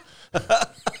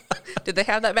 Did they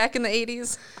have that back in the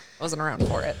 80s? I wasn't around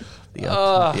for it. The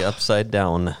upside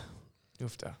down.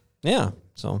 Oofta. Yeah.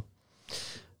 So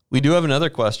we do have another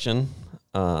question.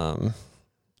 I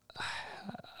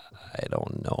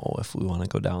don't know if we want to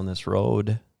go down this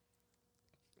road.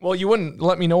 Well, you wouldn't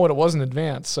let me know what it was in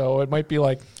advance, so it might be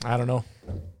like, I don't know.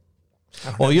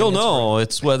 Well, you'll know.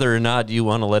 It's whether or not you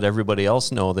want to let everybody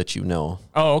else know that you know.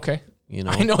 Oh, okay.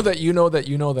 I know that you know that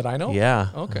you know that I know? Yeah.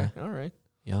 Okay. All right.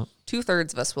 Yeah.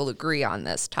 2/3 of us will agree on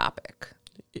this topic.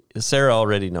 Sarah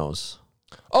already knows.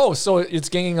 Oh, so it's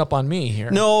ganging up on me here.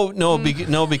 No. Per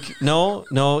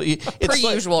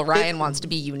usual, Ryan wants to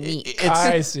be unique.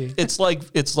 I see. It's like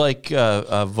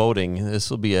voting. This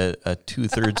will be a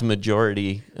 2/3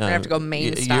 majority. I have to go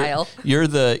Maine style. You're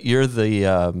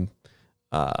the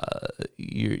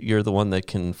one that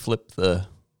can flip the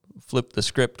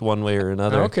script one way or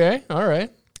another. Okay. All right.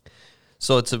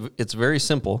 So it's very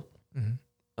simple. Mm-hmm.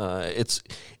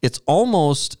 It's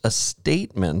almost a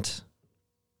statement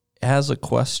as a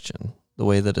question, the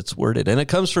way that it's worded, and it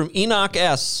comes from Enoch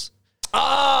S.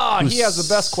 He has the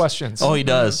best questions. Oh, he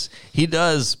does. He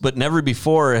does, but never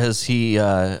before has he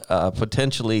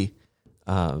potentially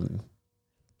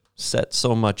set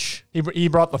so much. He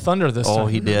brought the thunder this time. Oh,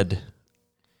 he did.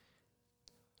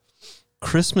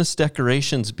 Christmas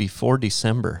decorations before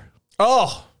December.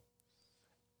 Oh,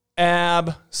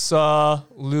 absolutely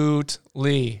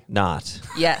Not.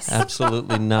 Yes.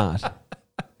 Absolutely not.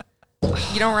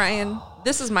 Ryan,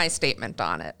 this is my statement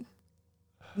on it.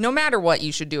 No matter what,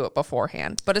 you should do it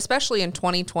beforehand. But especially in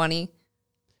 2020,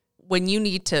 when you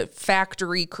need to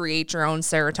factory create your own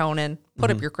serotonin, put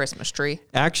up your Christmas tree.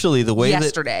 Actually, the way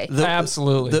Yesterday.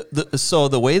 Absolutely. So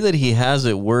the way that he has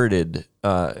it worded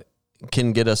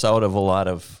can get us out of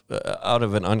out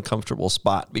of an uncomfortable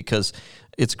spot, because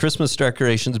it's Christmas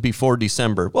decorations before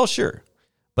December. Well, sure,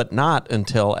 but not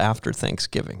until after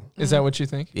Thanksgiving. Is that what you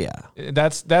think? Yeah.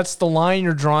 That's the line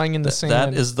you're drawing in the sand.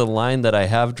 That is the line that I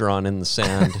have drawn in the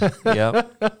sand.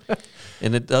 Yep.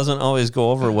 And it doesn't always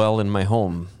go over well in my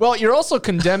home. Well, you're also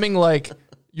condemning like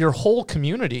your whole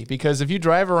community, because if you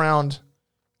drive around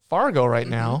Fargo right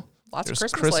now, Lots of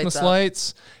there's Christmas Christmas lights up.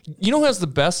 lights. You know who has the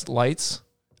best lights?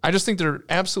 I just think they're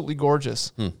absolutely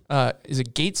gorgeous. Is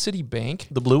it Gate City Bank?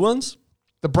 The blue ones?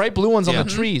 The bright blue ones Yeah. on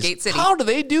the trees. Gate City. How do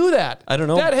they do that? I don't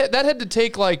know. That had to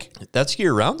take like... That's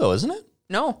year round though, isn't it?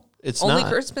 No, It's only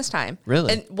not. Christmas time.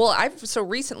 Really? And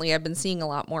recently I've been seeing a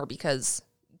lot more because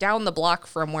down the block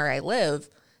from where I live,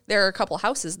 there are a couple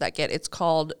houses that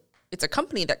it's a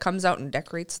company that comes out and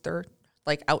decorates their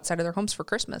like outside of their homes for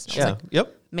Christmas. And I was like,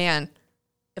 Yep. man,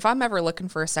 if I'm ever looking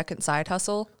for a second side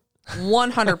hustle,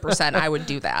 100% I would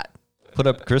do that. Put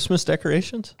up Christmas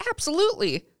decorations?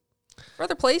 Absolutely. For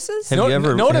other places? Have you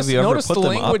ever notice put the them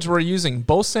language up? we're using.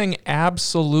 Both saying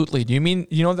absolutely. You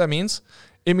know what that means?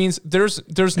 It means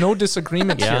there's no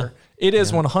disagreement Yeah. here. It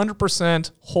is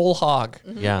 100% whole hog.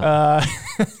 Yeah.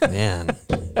 Man.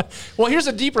 Well, here's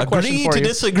a deeper question Agree for to you.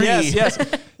 disagree. Yes.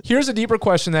 Here's a deeper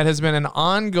question that has been an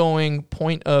ongoing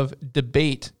point of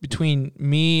debate between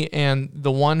me and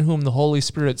the one whom the Holy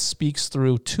Spirit speaks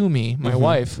through to me, my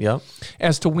wife, Yep.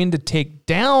 as to when to take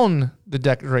down the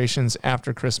decorations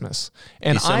after Christmas.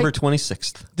 And December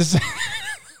 26th.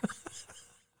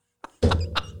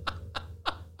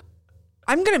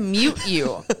 I'm going to mute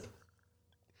you.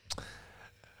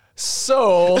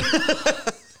 So,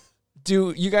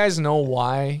 do you guys know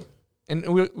why? And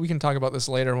we can talk about this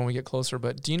later when we get closer,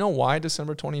 but do you know why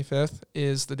December 25th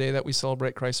is the day that we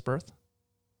celebrate Christ's birth?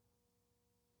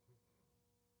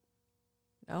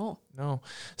 No. No.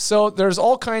 So there's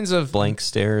all kinds of Blank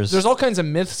stares. there's all kinds of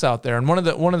myths out there, and one of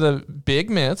the big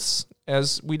myths,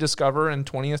 as we discover in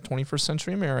 20th, 21st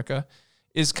century America,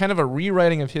 is kind of a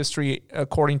rewriting of history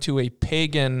according to a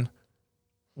pagan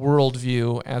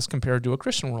worldview as compared to a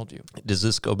Christian worldview. Does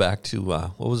this go back to,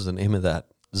 what was the name of that?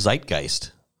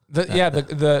 Zeitgeist.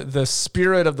 The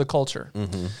spirit of the culture.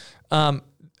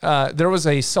 There was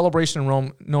a celebration in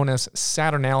Rome known as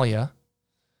Saturnalia,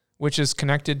 which is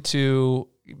connected to,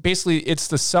 basically, it's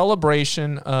the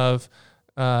celebration of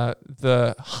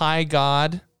the high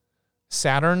god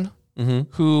Saturn,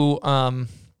 who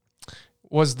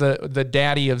was the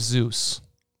daddy of Zeus,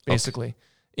 basically.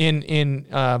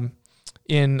 Okay.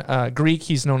 In Greek,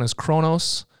 he's known as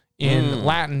Kronos. In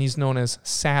Latin, he's known as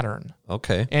Saturn.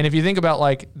 Okay. And if you think about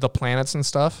like the planets and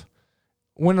stuff,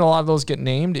 when a lot of those get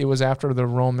named, it was after the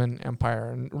Roman Empire.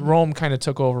 And Rome kind of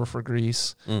took over for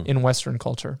Greece in Western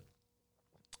culture.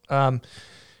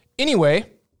 Anyway,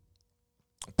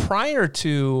 prior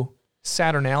to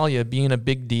Saturnalia being a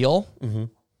big deal,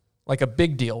 like a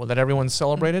big deal that everyone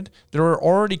celebrated, there were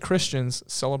already Christians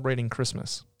celebrating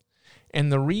Christmas. And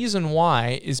the reason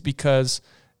why is because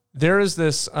there is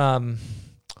this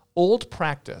old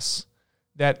practice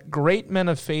that great men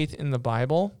of faith in the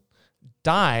Bible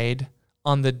died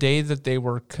on the day that they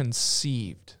were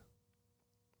conceived.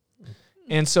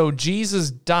 And so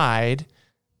Jesus died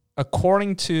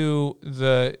according to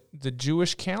the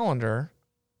Jewish calendar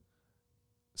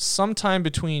sometime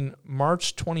between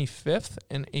March 25th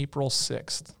and April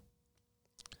 6th.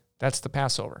 That's the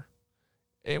Passover.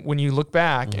 When you look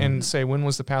back and say, when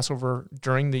was the Passover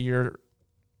during the year?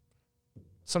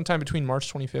 Sometime between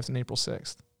March 25th and April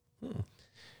 6th.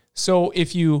 So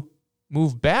if you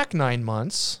move back 9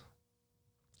 months,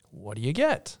 what do you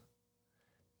get?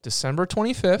 December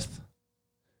 25th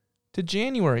to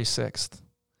January 6th.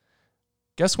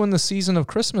 Guess when the season of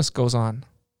Christmas goes on?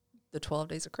 The 12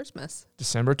 days of Christmas.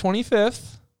 December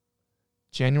 25th.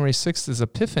 January 6th is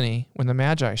Epiphany, when the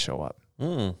Magi show up.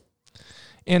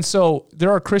 And so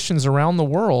there are Christians around the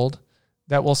world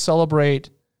that will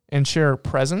celebrate and share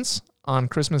presents on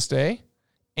Christmas Day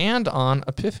and on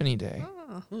Epiphany Day.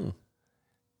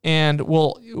 And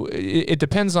it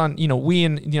depends on, we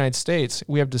in the United States,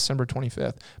 we have December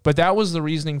 25th. But that was the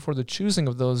reasoning for the choosing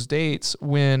of those dates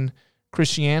when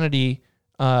Christianity,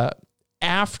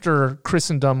 after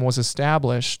Christendom was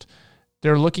established,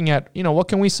 they're looking at, what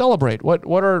can we celebrate?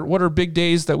 What are big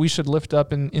days that we should lift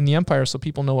up in the empire so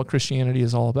people know what Christianity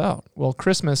is all about? Well,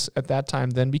 Christmas at that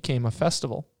time then became a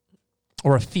festival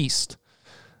or a feast.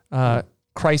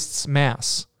 Christ's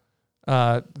Mass,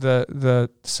 the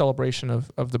celebration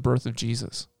of the birth of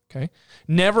Jesus. Okay,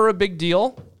 never a big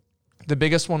deal. The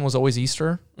biggest one was always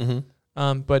Easter,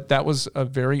 but that was a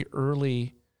very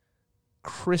early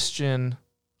Christian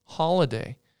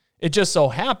holiday. It just so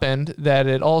happened that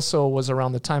it also was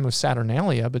around the time of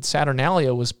Saturnalia, but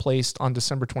Saturnalia was placed on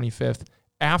December 25th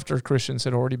after Christians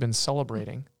had already been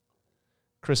celebrating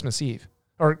Christmas Eve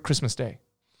or Christmas Day.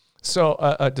 So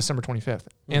December 25th.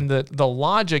 And the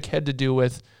logic had to do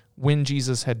with when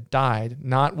Jesus had died,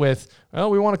 not with,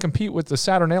 we want to compete with the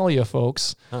Saturnalia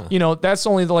folks. That's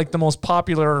only the most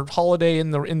popular holiday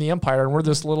in the empire, and we're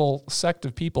this little sect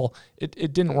of people.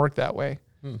 It didn't work that way.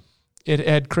 It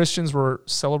had Christians were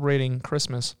celebrating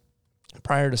Christmas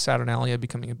prior to Saturnalia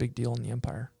becoming a big deal in the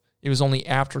empire. It was only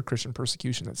after Christian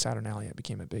persecution that Saturnalia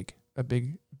became a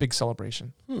big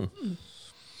celebration.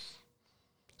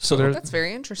 So that's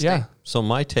very interesting. Yeah. So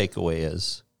my takeaway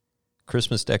is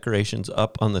Christmas decorations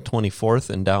up on the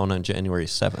 24th and down on January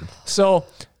 7th. So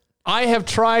I have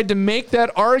tried to make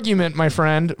that argument, my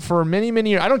friend, for many,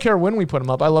 many years. I don't care when we put them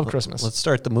up. I love Christmas. Let's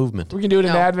start the movement. We can do it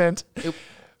in No. Advent. Nope.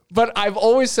 But I've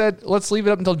always said, let's leave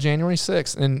it up until January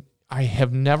 6th. And I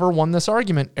have never won this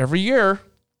argument. Every year,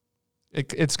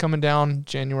 it's coming down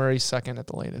January 2nd at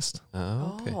the latest.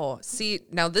 Oh, okay. Oh, see,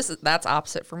 now that's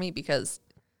opposite for me because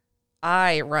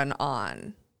I run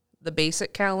on the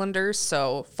basic calendar.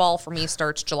 So fall for me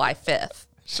starts July 5th.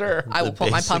 Sure. I will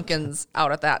put my basic. pumpkins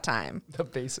out at that time. The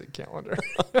basic calendar.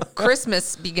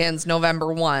 Christmas begins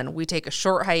November 1. We take a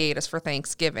short hiatus for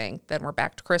Thanksgiving. Then we're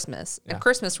back to Christmas. Yeah. And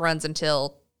Christmas runs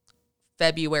until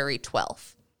February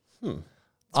 12th.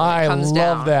 I comes love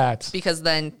down. that. Because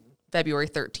then February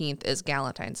 13th is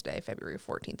Galentine's Day. February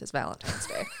 14th is Valentine's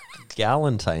Day.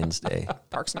 Galentine's Day.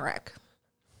 Parks and Rec.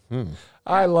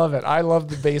 I love it. I love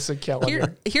the basic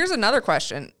calendar. Here's another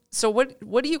question. So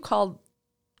what do you call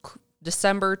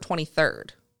December 23rd?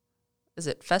 Is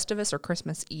it Festivus or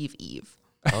Christmas Eve?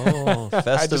 Oh,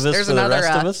 Festivus there's for the another,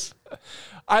 rest of us?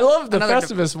 I love the Another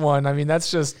Festivus one. I mean, that's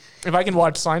just, if I can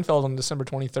watch Seinfeld on December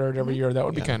 23rd every year, that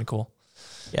would be kind of cool.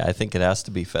 Yeah, I think it has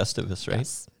to be Festivus, right?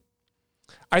 Yes.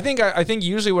 I think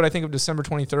usually what I think of December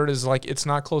 23rd is like, it's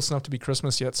not close enough to be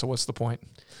Christmas yet, so what's the point?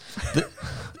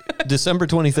 December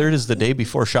 23rd is the day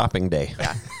before shopping day.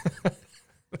 Yeah.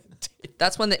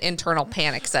 That's when the internal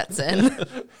panic sets in.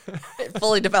 It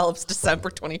fully develops December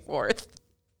 24th.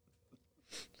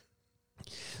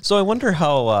 So I wonder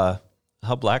how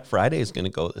Black Friday is going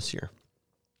to go this year.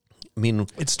 I mean,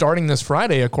 It's starting this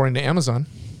Friday, according to Amazon.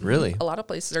 really? A lot of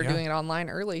places are Yeah. doing it online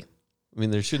early. I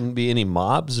mean, there shouldn't be any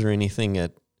mobs or anything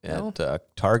at No.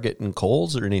 Target and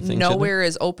Kohl's or anything. should there? Nowhere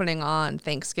is opening on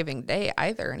Thanksgiving Day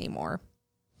either anymore.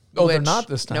 Oh, they're Which- not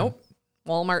this time. Nope.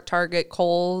 Walmart, Target,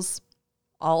 Kohl's,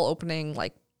 all opening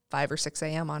like 5 or 6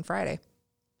 a.m. on Friday,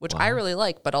 which I really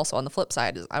like. But also on the flip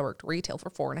side is I worked retail for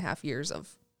 4.5 years of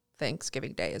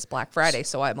Thanksgiving Day is Black Friday,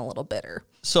 so I'm a little bitter.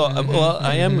 So, well,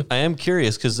 I am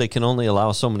curious because they can only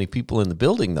allow so many people in the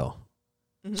building, though.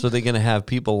 So they're going to have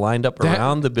people lined up That-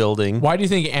 around the building. Why do you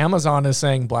think Amazon is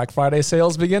saying Black Friday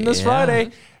sales begin this Yeah.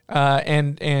 Friday?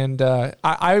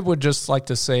 I would just like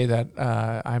to say that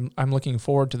I'm looking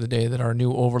forward to the day that our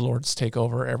new overlords take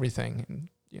over everything, and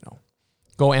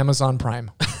go Amazon Prime,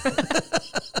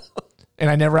 and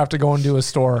I never have to go into a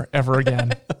store ever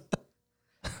again.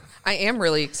 I am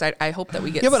really excited. I hope that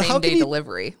we get Yeah, but how same day can you-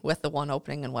 delivery with the one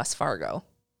opening in West Fargo.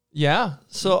 Yeah,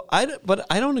 So but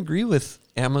I don't agree with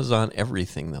Amazon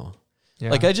everything though.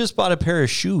 yeah. Like I just bought a pair of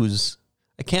shoes.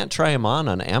 I can't try them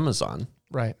on Amazon.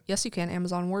 right. Yes, you can.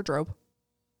 Amazon Wardrobe.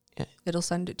 Yeah. It'll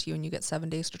send it to you, and you get 7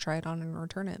 days to try it on and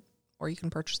return it, or you can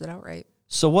purchase it outright.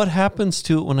 So what happens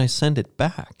to it when I send it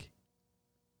back?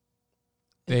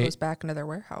 It They- goes back into their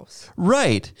warehouse.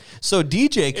 Right. So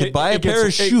DJ could It- buy a it pair of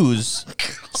gets- it- shoes,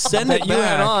 send That it you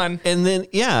back, had on. and then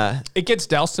It gets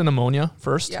doused in ammonia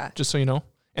first, Yeah. just so you know,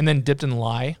 and then dipped in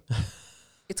lye.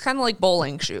 It's kind of like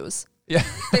bowling shoes. Yeah.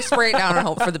 They spray it down and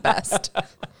hope for the best.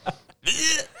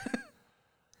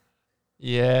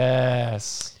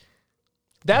 Yes.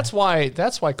 That's why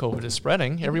COVID is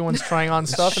spreading. Everyone's trying on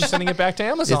stuff and sending it back to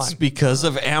Amazon. It's because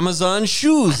of Amazon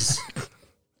shoes.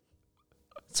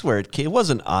 That's where it came. It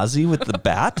wasn't Ozzy with the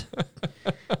bat.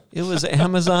 It was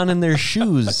Amazon and their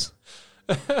shoes.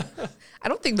 I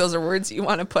don't think those are words you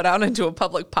want to put out into a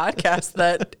public podcast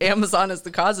that Amazon is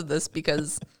the cause of this,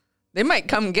 because they might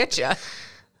come get you.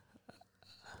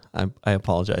 I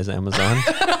apologize, Amazon.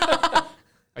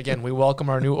 Again, we welcome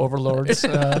our new overlords,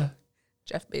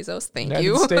 Jeff Bezos, thank United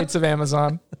you. States of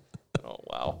Amazon. Oh,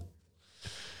 wow.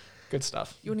 Good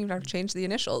stuff. You wouldn't even have to change the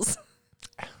initials.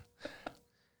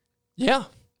 Yeah.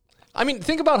 I mean,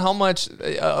 think about how much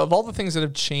of all the things that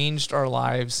have changed our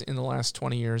lives in the last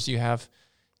 20 years, you have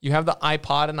the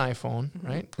iPod and iPhone,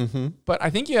 right? Mm-hmm. But I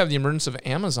think you have the emergence of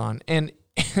Amazon. And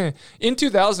in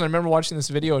 2000, I remember watching this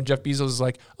video, and Jeff Bezos was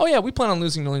like, oh, yeah, we plan on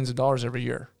losing millions of dollars every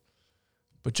year.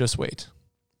 But just wait.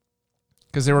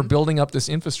 Because they were building up this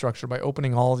infrastructure by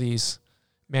opening all these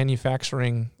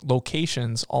manufacturing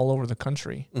locations all over the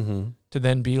country to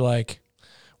then be like,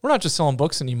 we're not just selling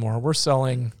books anymore. We're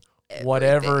selling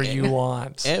whatever you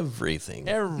want. Everything.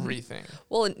 Everything.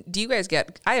 Well, do you guys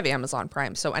I have Amazon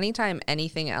Prime, so anytime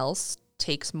anything else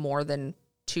takes more than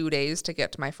 2 days to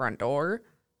get to my front door,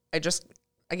 I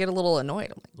get a little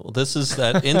annoyed. I'm like, Well, this is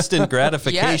that instant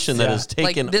gratification that Yeah. has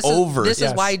taken this over. This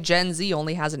Yes. is why Gen Z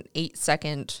only has an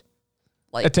 8-second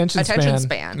Attention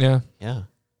span. Yeah. Yeah.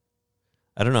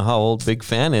 I don't know how old Big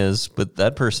Fan is, but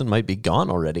that person might be gone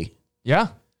already. Yeah.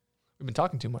 We've been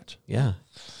talking too much. Yeah.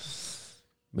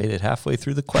 Made it halfway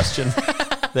through the question,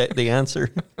 the answer.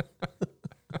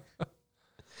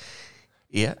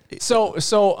 Yeah. So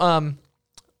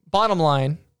bottom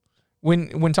line,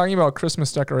 when talking about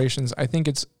Christmas decorations, I think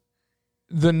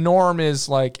the norm is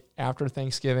like after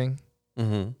Thanksgiving.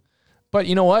 Mm-hmm. But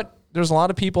you know what? There's a lot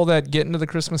of people that get into the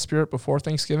Christmas spirit before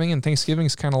Thanksgiving, and Thanksgiving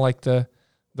is kind of like the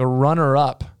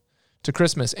runner-up to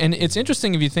Christmas. And it's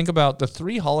interesting if you think about the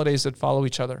 3 holidays that follow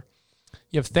each other.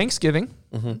 You have Thanksgiving,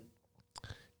 Mm-hmm.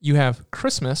 you have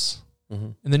Christmas, Mm-hmm.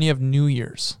 and then you have New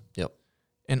Year's. Yep.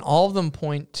 And all of them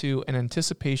point to an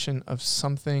anticipation of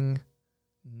something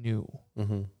new.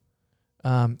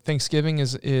 Mm-hmm. Thanksgiving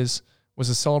was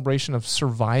a celebration of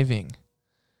surviving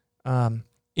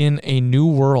in a new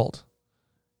world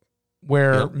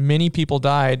where many people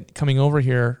died coming over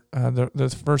here the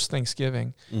first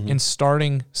Thanksgiving Mm-hmm. and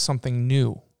starting something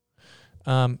new.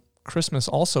 Christmas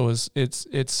also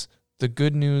it's the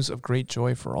good news of great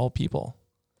joy for all people.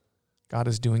 God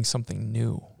is doing something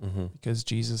new Mm-hmm. because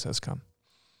Jesus has come.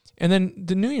 And then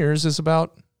the New Year's is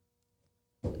about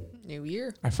New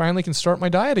Year. I finally can start my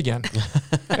diet again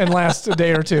and last a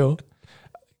day or two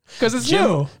because it's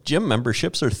new. Gym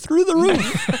memberships are through the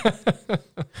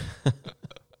roof.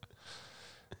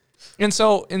 And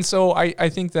so I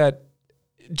think that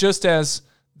just as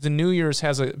the New Year's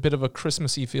has a bit of a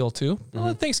Christmassy feel too,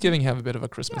 Thanksgiving have a bit of a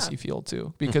Christmassy feel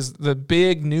too, because the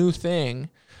big new thing,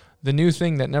 the new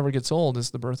thing that never gets old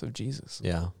is the birth of Jesus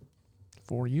Yeah.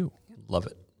 for you. Love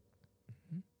it.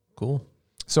 Cool.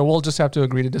 So we'll just have to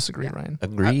agree to disagree, Ryan.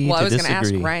 Agree Well, I to was going to ask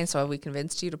disagree. Ryan, so have we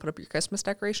convinced you to put up your Christmas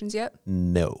decorations yet?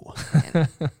 No.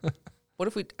 What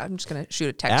if I'm just going to shoot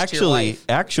a text to your wife.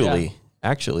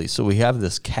 Actually, so we have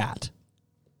this cat.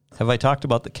 Have I talked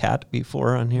about the cat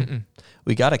before on here? Mm-mm.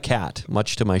 We got a cat,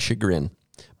 much to my chagrin.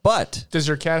 But Does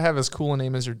your cat have as cool a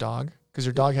name as your dog? Because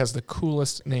your dog has the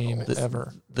coolest name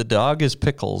ever. the dog is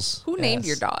Pickles. Who named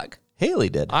your dog? Haley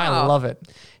did. I Oh. love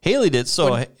it. Haley did.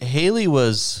 So Haley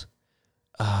was,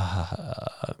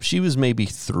 she was maybe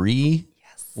 3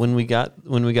 when we got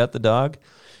the dog,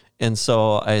 and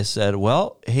so I said,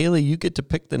 "Well, Haley, you get to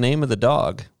pick the name of the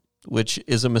dog," which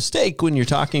is a mistake when you're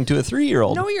talking to a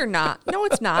 3-year-old. No, you're not. No,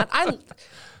 it's not.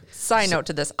 Side note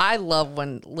to this, I love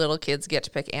when little kids get to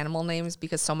pick animal names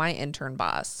because my intern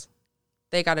boss,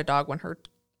 they got a dog when her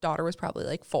daughter was probably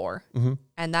like 4,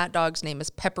 and that dog's name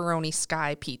is Pepperoni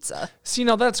Sky Pizza. See,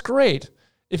 now that's great.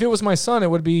 If it was my son,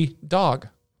 it would be Dog.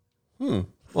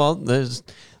 Well, there's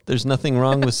nothing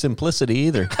wrong with simplicity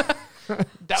either.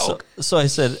 So I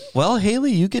said, "Well,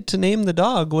 Haley, you get to name the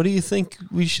dog. What do you think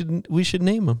we should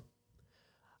name him?"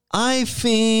 I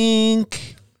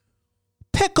think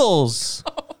Pickles.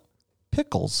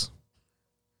 Pickles.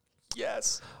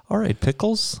 Yes. All right,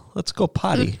 Pickles. Let's go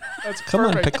potty. Come on,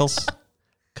 perfect. Pickles.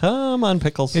 Come on,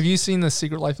 Pickles. Have you seen The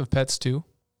Secret Life of Pets 2?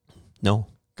 No.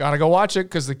 Gotta go watch it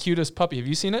because the cutest puppy. Have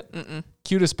you seen it? Mm-mm.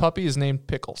 Cutest puppy is named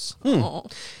Pickles. Oh.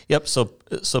 Yep. So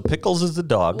Pickles is the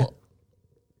dog. Well,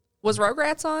 was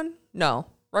Rugrats on? No,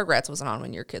 Rugrats wasn't on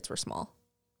when your kids were small.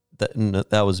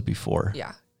 That was before.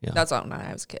 Yeah. Yeah. That's not when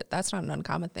I was a kid. That's not an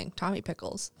uncommon thing. Tommy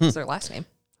Pickles is their last name.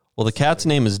 Well, the cat's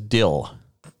name is Dill,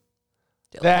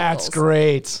 Dill That's Pickles.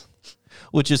 great.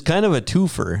 which is kind of a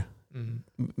twofer,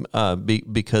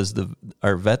 because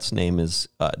our vet's name is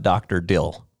Dr.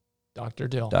 Dill. Dr.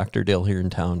 Dill. Dr. Dill here in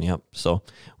town. Yep. So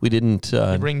we didn't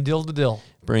You bring dill to dill.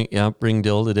 bring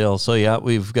Dill to Dill. So yeah,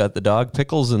 we've got the dog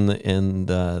Pickles and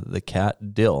the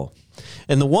cat Dill.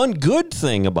 And the one good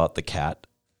thing about the cat,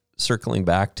 circling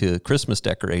back to Christmas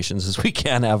decorations, is we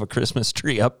can't have a Christmas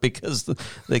tree up because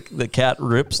the cat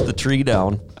rips the tree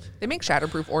down. They make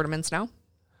shatterproof ornaments now.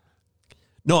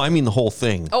 No, I mean the whole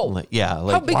thing. Oh. Yeah. How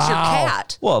Like, big's your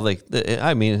cat? well,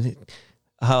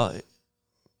 how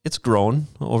it's grown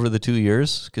over the 2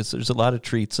 years because there's a lot of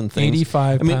treats and things.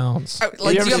 85 I mean, pounds.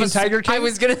 Like, you do ever have seen Tiger King? I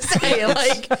was gonna say,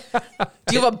 like,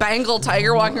 do you have a Bengal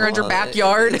tiger walking around your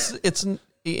backyard It's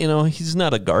he's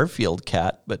not a Garfield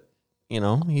cat, but he's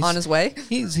on his way?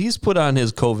 He's put on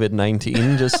his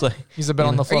COVID-19 just like He's a bit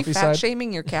on the Are you fluffy fat side.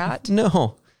 shaming your cat?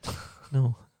 no,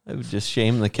 I would just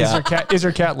shame the cat. Is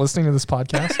your cat listening to this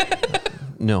podcast?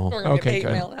 No, We're gonna Okay, get hate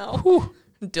good. mail now.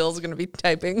 Dill's gonna be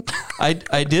typing.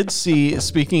 I did see.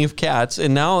 Speaking of cats,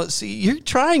 and now see you're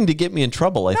trying to get me in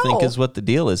trouble. I think No. is what the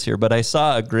deal is here. But I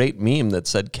saw a great meme that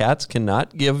said cats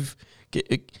cannot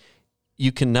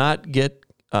you cannot get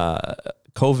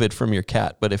COVID from your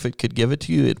cat, but if it could give it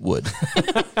to you, it would.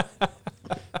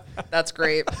 That's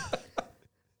great.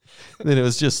 Then it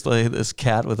was just like this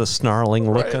cat with a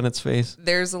snarling look on its face.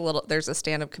 There's a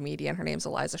stand-up comedian. Her name's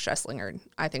Eliza Schesslinger, and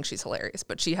I think she's hilarious.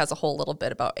 But she has a whole little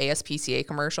bit about ASPCA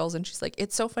commercials, and she's like,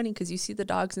 it's so funny because you see the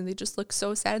dogs and they just look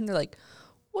so sad, and they're like,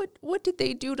 what did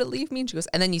they do to leave me? And she goes,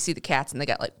 and then you see the cats, and they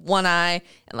got like one eye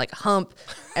and like a hump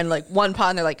and like one paw,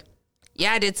 and they're like,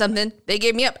 yeah, I did something. They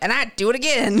gave me up, and I'd do it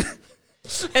again.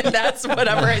 And that's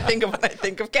whatever I think of when I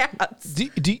think of cats.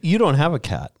 You don't have a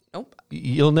cat. Nope.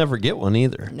 You'll never get one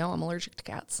either. No, I'm allergic to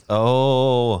cats.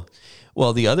 Oh,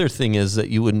 well, the other thing is that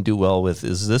you wouldn't do well with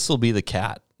is this will be the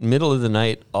cat. Middle of the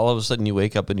night, all of a sudden you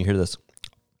wake up and you hear this.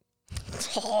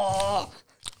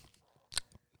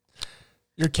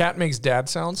 Your cat makes dad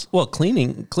sounds? Well,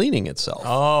 cleaning itself.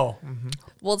 Oh.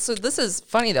 Well, so this is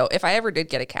funny, though. If I ever did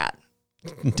get a cat,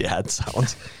 Dad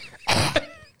sounds.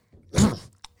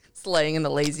 it's laying in the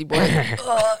lazy boy.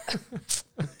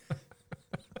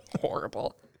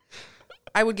 Horrible.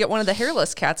 I would get one of the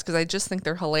hairless cats because I just think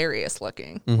they're hilarious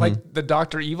looking. Like the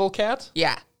Dr. Evil cat?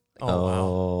 Yeah.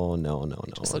 Oh, no.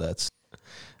 That's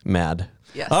mad.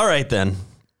 Yes. All right, then.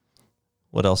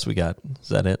 What else we got? Is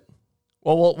that it?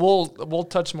 Well, we'll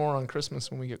touch more on Christmas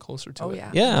when we get closer to it. Oh,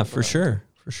 yeah. Yeah, for sure.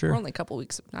 We're only a couple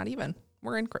weeks, not even.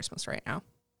 We're in Christmas right now.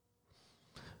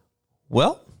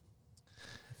 Well,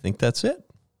 I think that's it.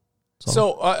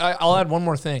 So I'll add one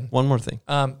more thing. One more thing.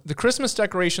 The Christmas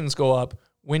decorations go up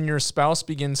when your spouse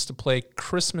begins to play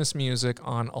Christmas music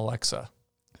on Alexa.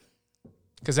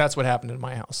 Because that's what happened in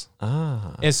my house.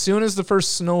 As soon as the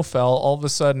first snow fell, all of a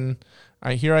sudden,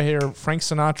 I hear Frank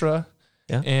Sinatra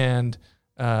and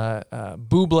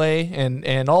Bublé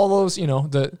and all those,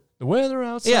 the weather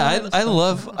outside. Yeah, I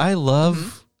love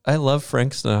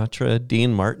Frank Sinatra,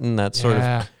 Dean Martin, that sort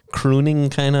of crooning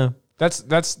kind of.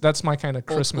 That's my kind of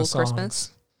Old Christmas school songs.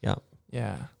 Christmas? Yeah.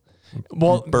 Yeah.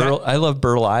 Well, I love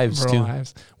Burl Ives too.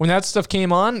 Ives. When that stuff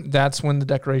came on, that's when the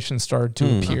decorations started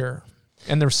to appear,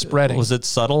 and they're spreading. Was it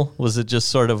subtle? Was it just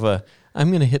sort of I'm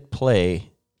going to hit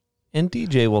play, and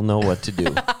DJ will know what to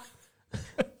do?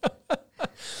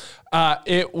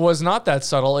 It was not that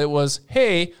subtle. It was,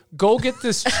 hey, go get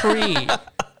this tree.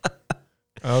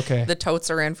 Okay. The totes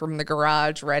are in from the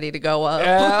garage, ready to go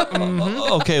up.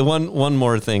 Okay, one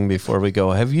more thing before we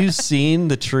go. Have you seen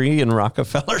the tree in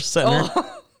Rockefeller Center?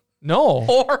 No.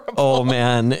 Horrible. Oh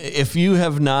man, if you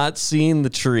have not seen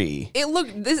the tree.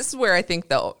 This is where I think,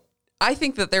 though, I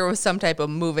think that there was some type of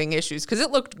moving issues because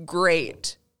it looked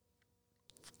great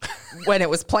when it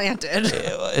was planted.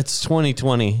 It's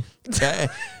 2020.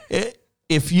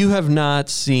 If you have not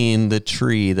seen the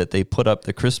tree that they put up,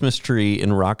 the Christmas tree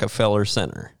in Rockefeller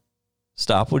Center,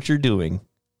 stop what you're doing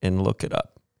and look it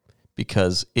up,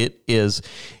 because it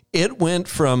went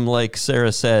from, like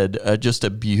Sarah said, just a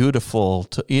beautiful,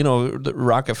 the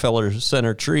Rockefeller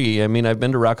Center tree. I mean, I've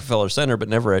been to Rockefeller Center, but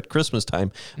never at Christmas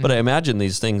time. But I imagine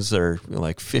these things are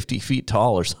like 50 feet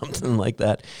tall or something like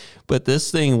that. But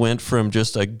this thing went from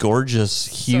just a gorgeous,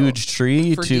 huge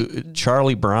tree to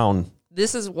Charlie Brown.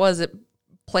 Was it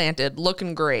planted,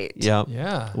 looking great. Yeah.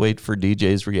 Yeah. Wait for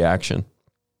DJ's reaction.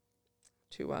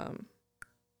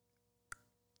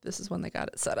 This is when they got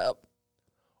it set up.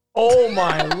 Oh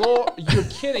my Lord. You're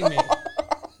kidding me.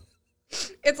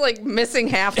 It's like missing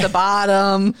half the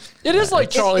bottom. It is like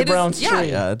Charlie Brown's tree.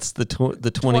 Yeah, it's the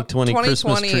 2020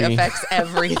 Christmas tree. 2020 affects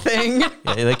everything.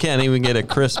 Yeah, they can't even get a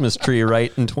Christmas tree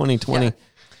right in 2020. Yeah.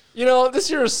 This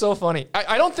year is so funny.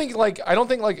 I don't think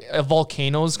a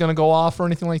volcano is going to go off or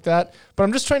anything like that. But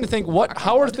I'm just trying to think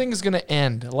how are things going to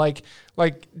end? Like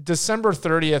December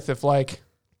 30th, if I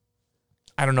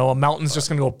don't know, a mountain's just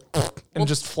going to go and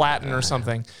just flatten or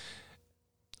something.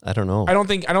 I don't know. I don't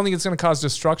think it's going to cause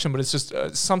destruction, but it's just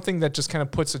something that just kind of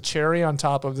puts a cherry on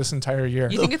top of this entire year.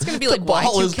 You think it's going to be like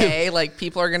Y2K? Like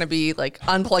people are going to be like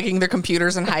unplugging their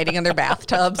computers and hiding in their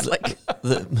bathtubs? Like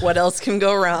what else can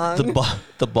go wrong?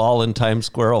 The ball in Times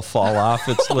Square will fall off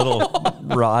its little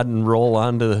rod and roll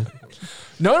onto the...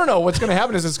 No. What's going to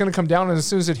happen is it's going to come down, and as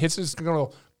soon as it hits, it's going to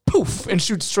go poof and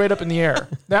shoot straight up in the air.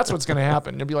 That's what's going to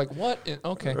happen. You'll be like, what?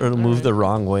 Okay. Or it'll move the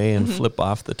wrong way and flip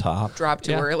off the top. Drop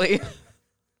too early.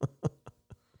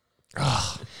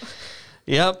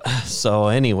 Yep. So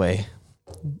anyway,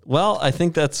 well, I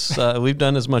think that's we've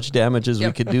done as much damage as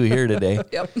we could do here today.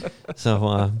 Yep.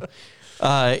 So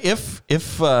if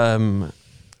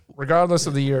regardless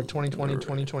of the year 2020,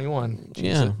 2021,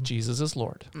 Jesus is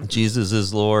Lord. Jesus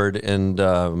is Lord, and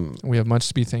we have much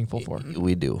to be thankful for.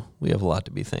 We do. We have a lot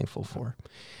to be thankful for.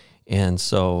 And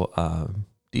so,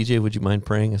 DJ, would you mind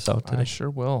praying us out today? I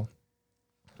sure will.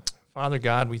 Father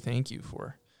God, we thank you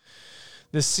for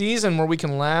this season where we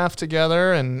can laugh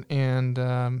together and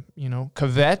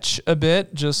kvetch a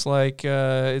bit, just like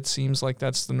it seems like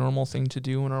that's the normal thing to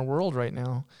do in our world right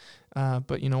now.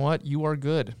 But you know what? You are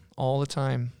good all the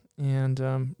time. And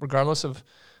regardless of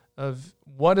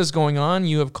what is going on,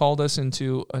 you have called us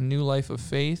into a new life of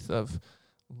faith, of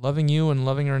loving you and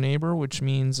loving our neighbor, which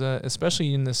means,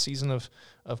 especially in this season of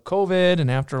COVID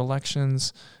and after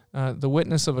elections, the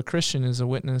witness of a Christian is a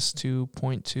witness to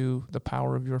point to the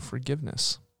power of your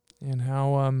forgiveness, and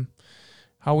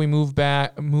how we move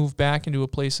back into a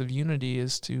place of unity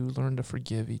is to learn to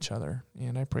forgive each other.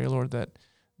 And I pray, Lord,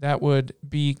 that would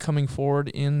be coming forward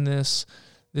in this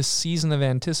season of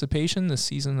anticipation, this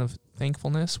season of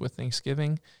thankfulness with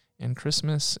Thanksgiving and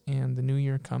Christmas and the New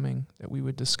Year coming, that we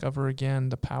would discover again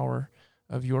the power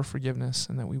of your forgiveness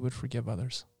and that we would forgive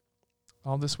others.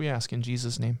 All this we ask in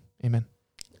Jesus' name. Amen.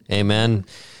 Amen.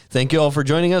 Thank you all for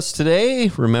joining us today.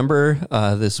 Remember,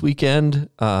 this weekend,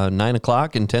 9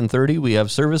 o'clock and 10:30, we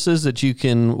have services that you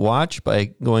can watch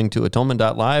by going to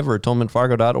atonement.live or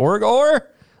atonementfargo.org or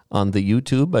on the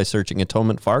YouTube by searching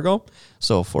Atonement Fargo.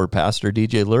 So for Pastor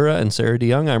DJ Lura and Sarah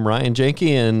DeYoung, I'm Ryan Janke,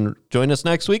 and join us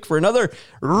next week for another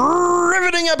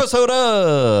riveting episode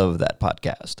of that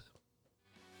podcast.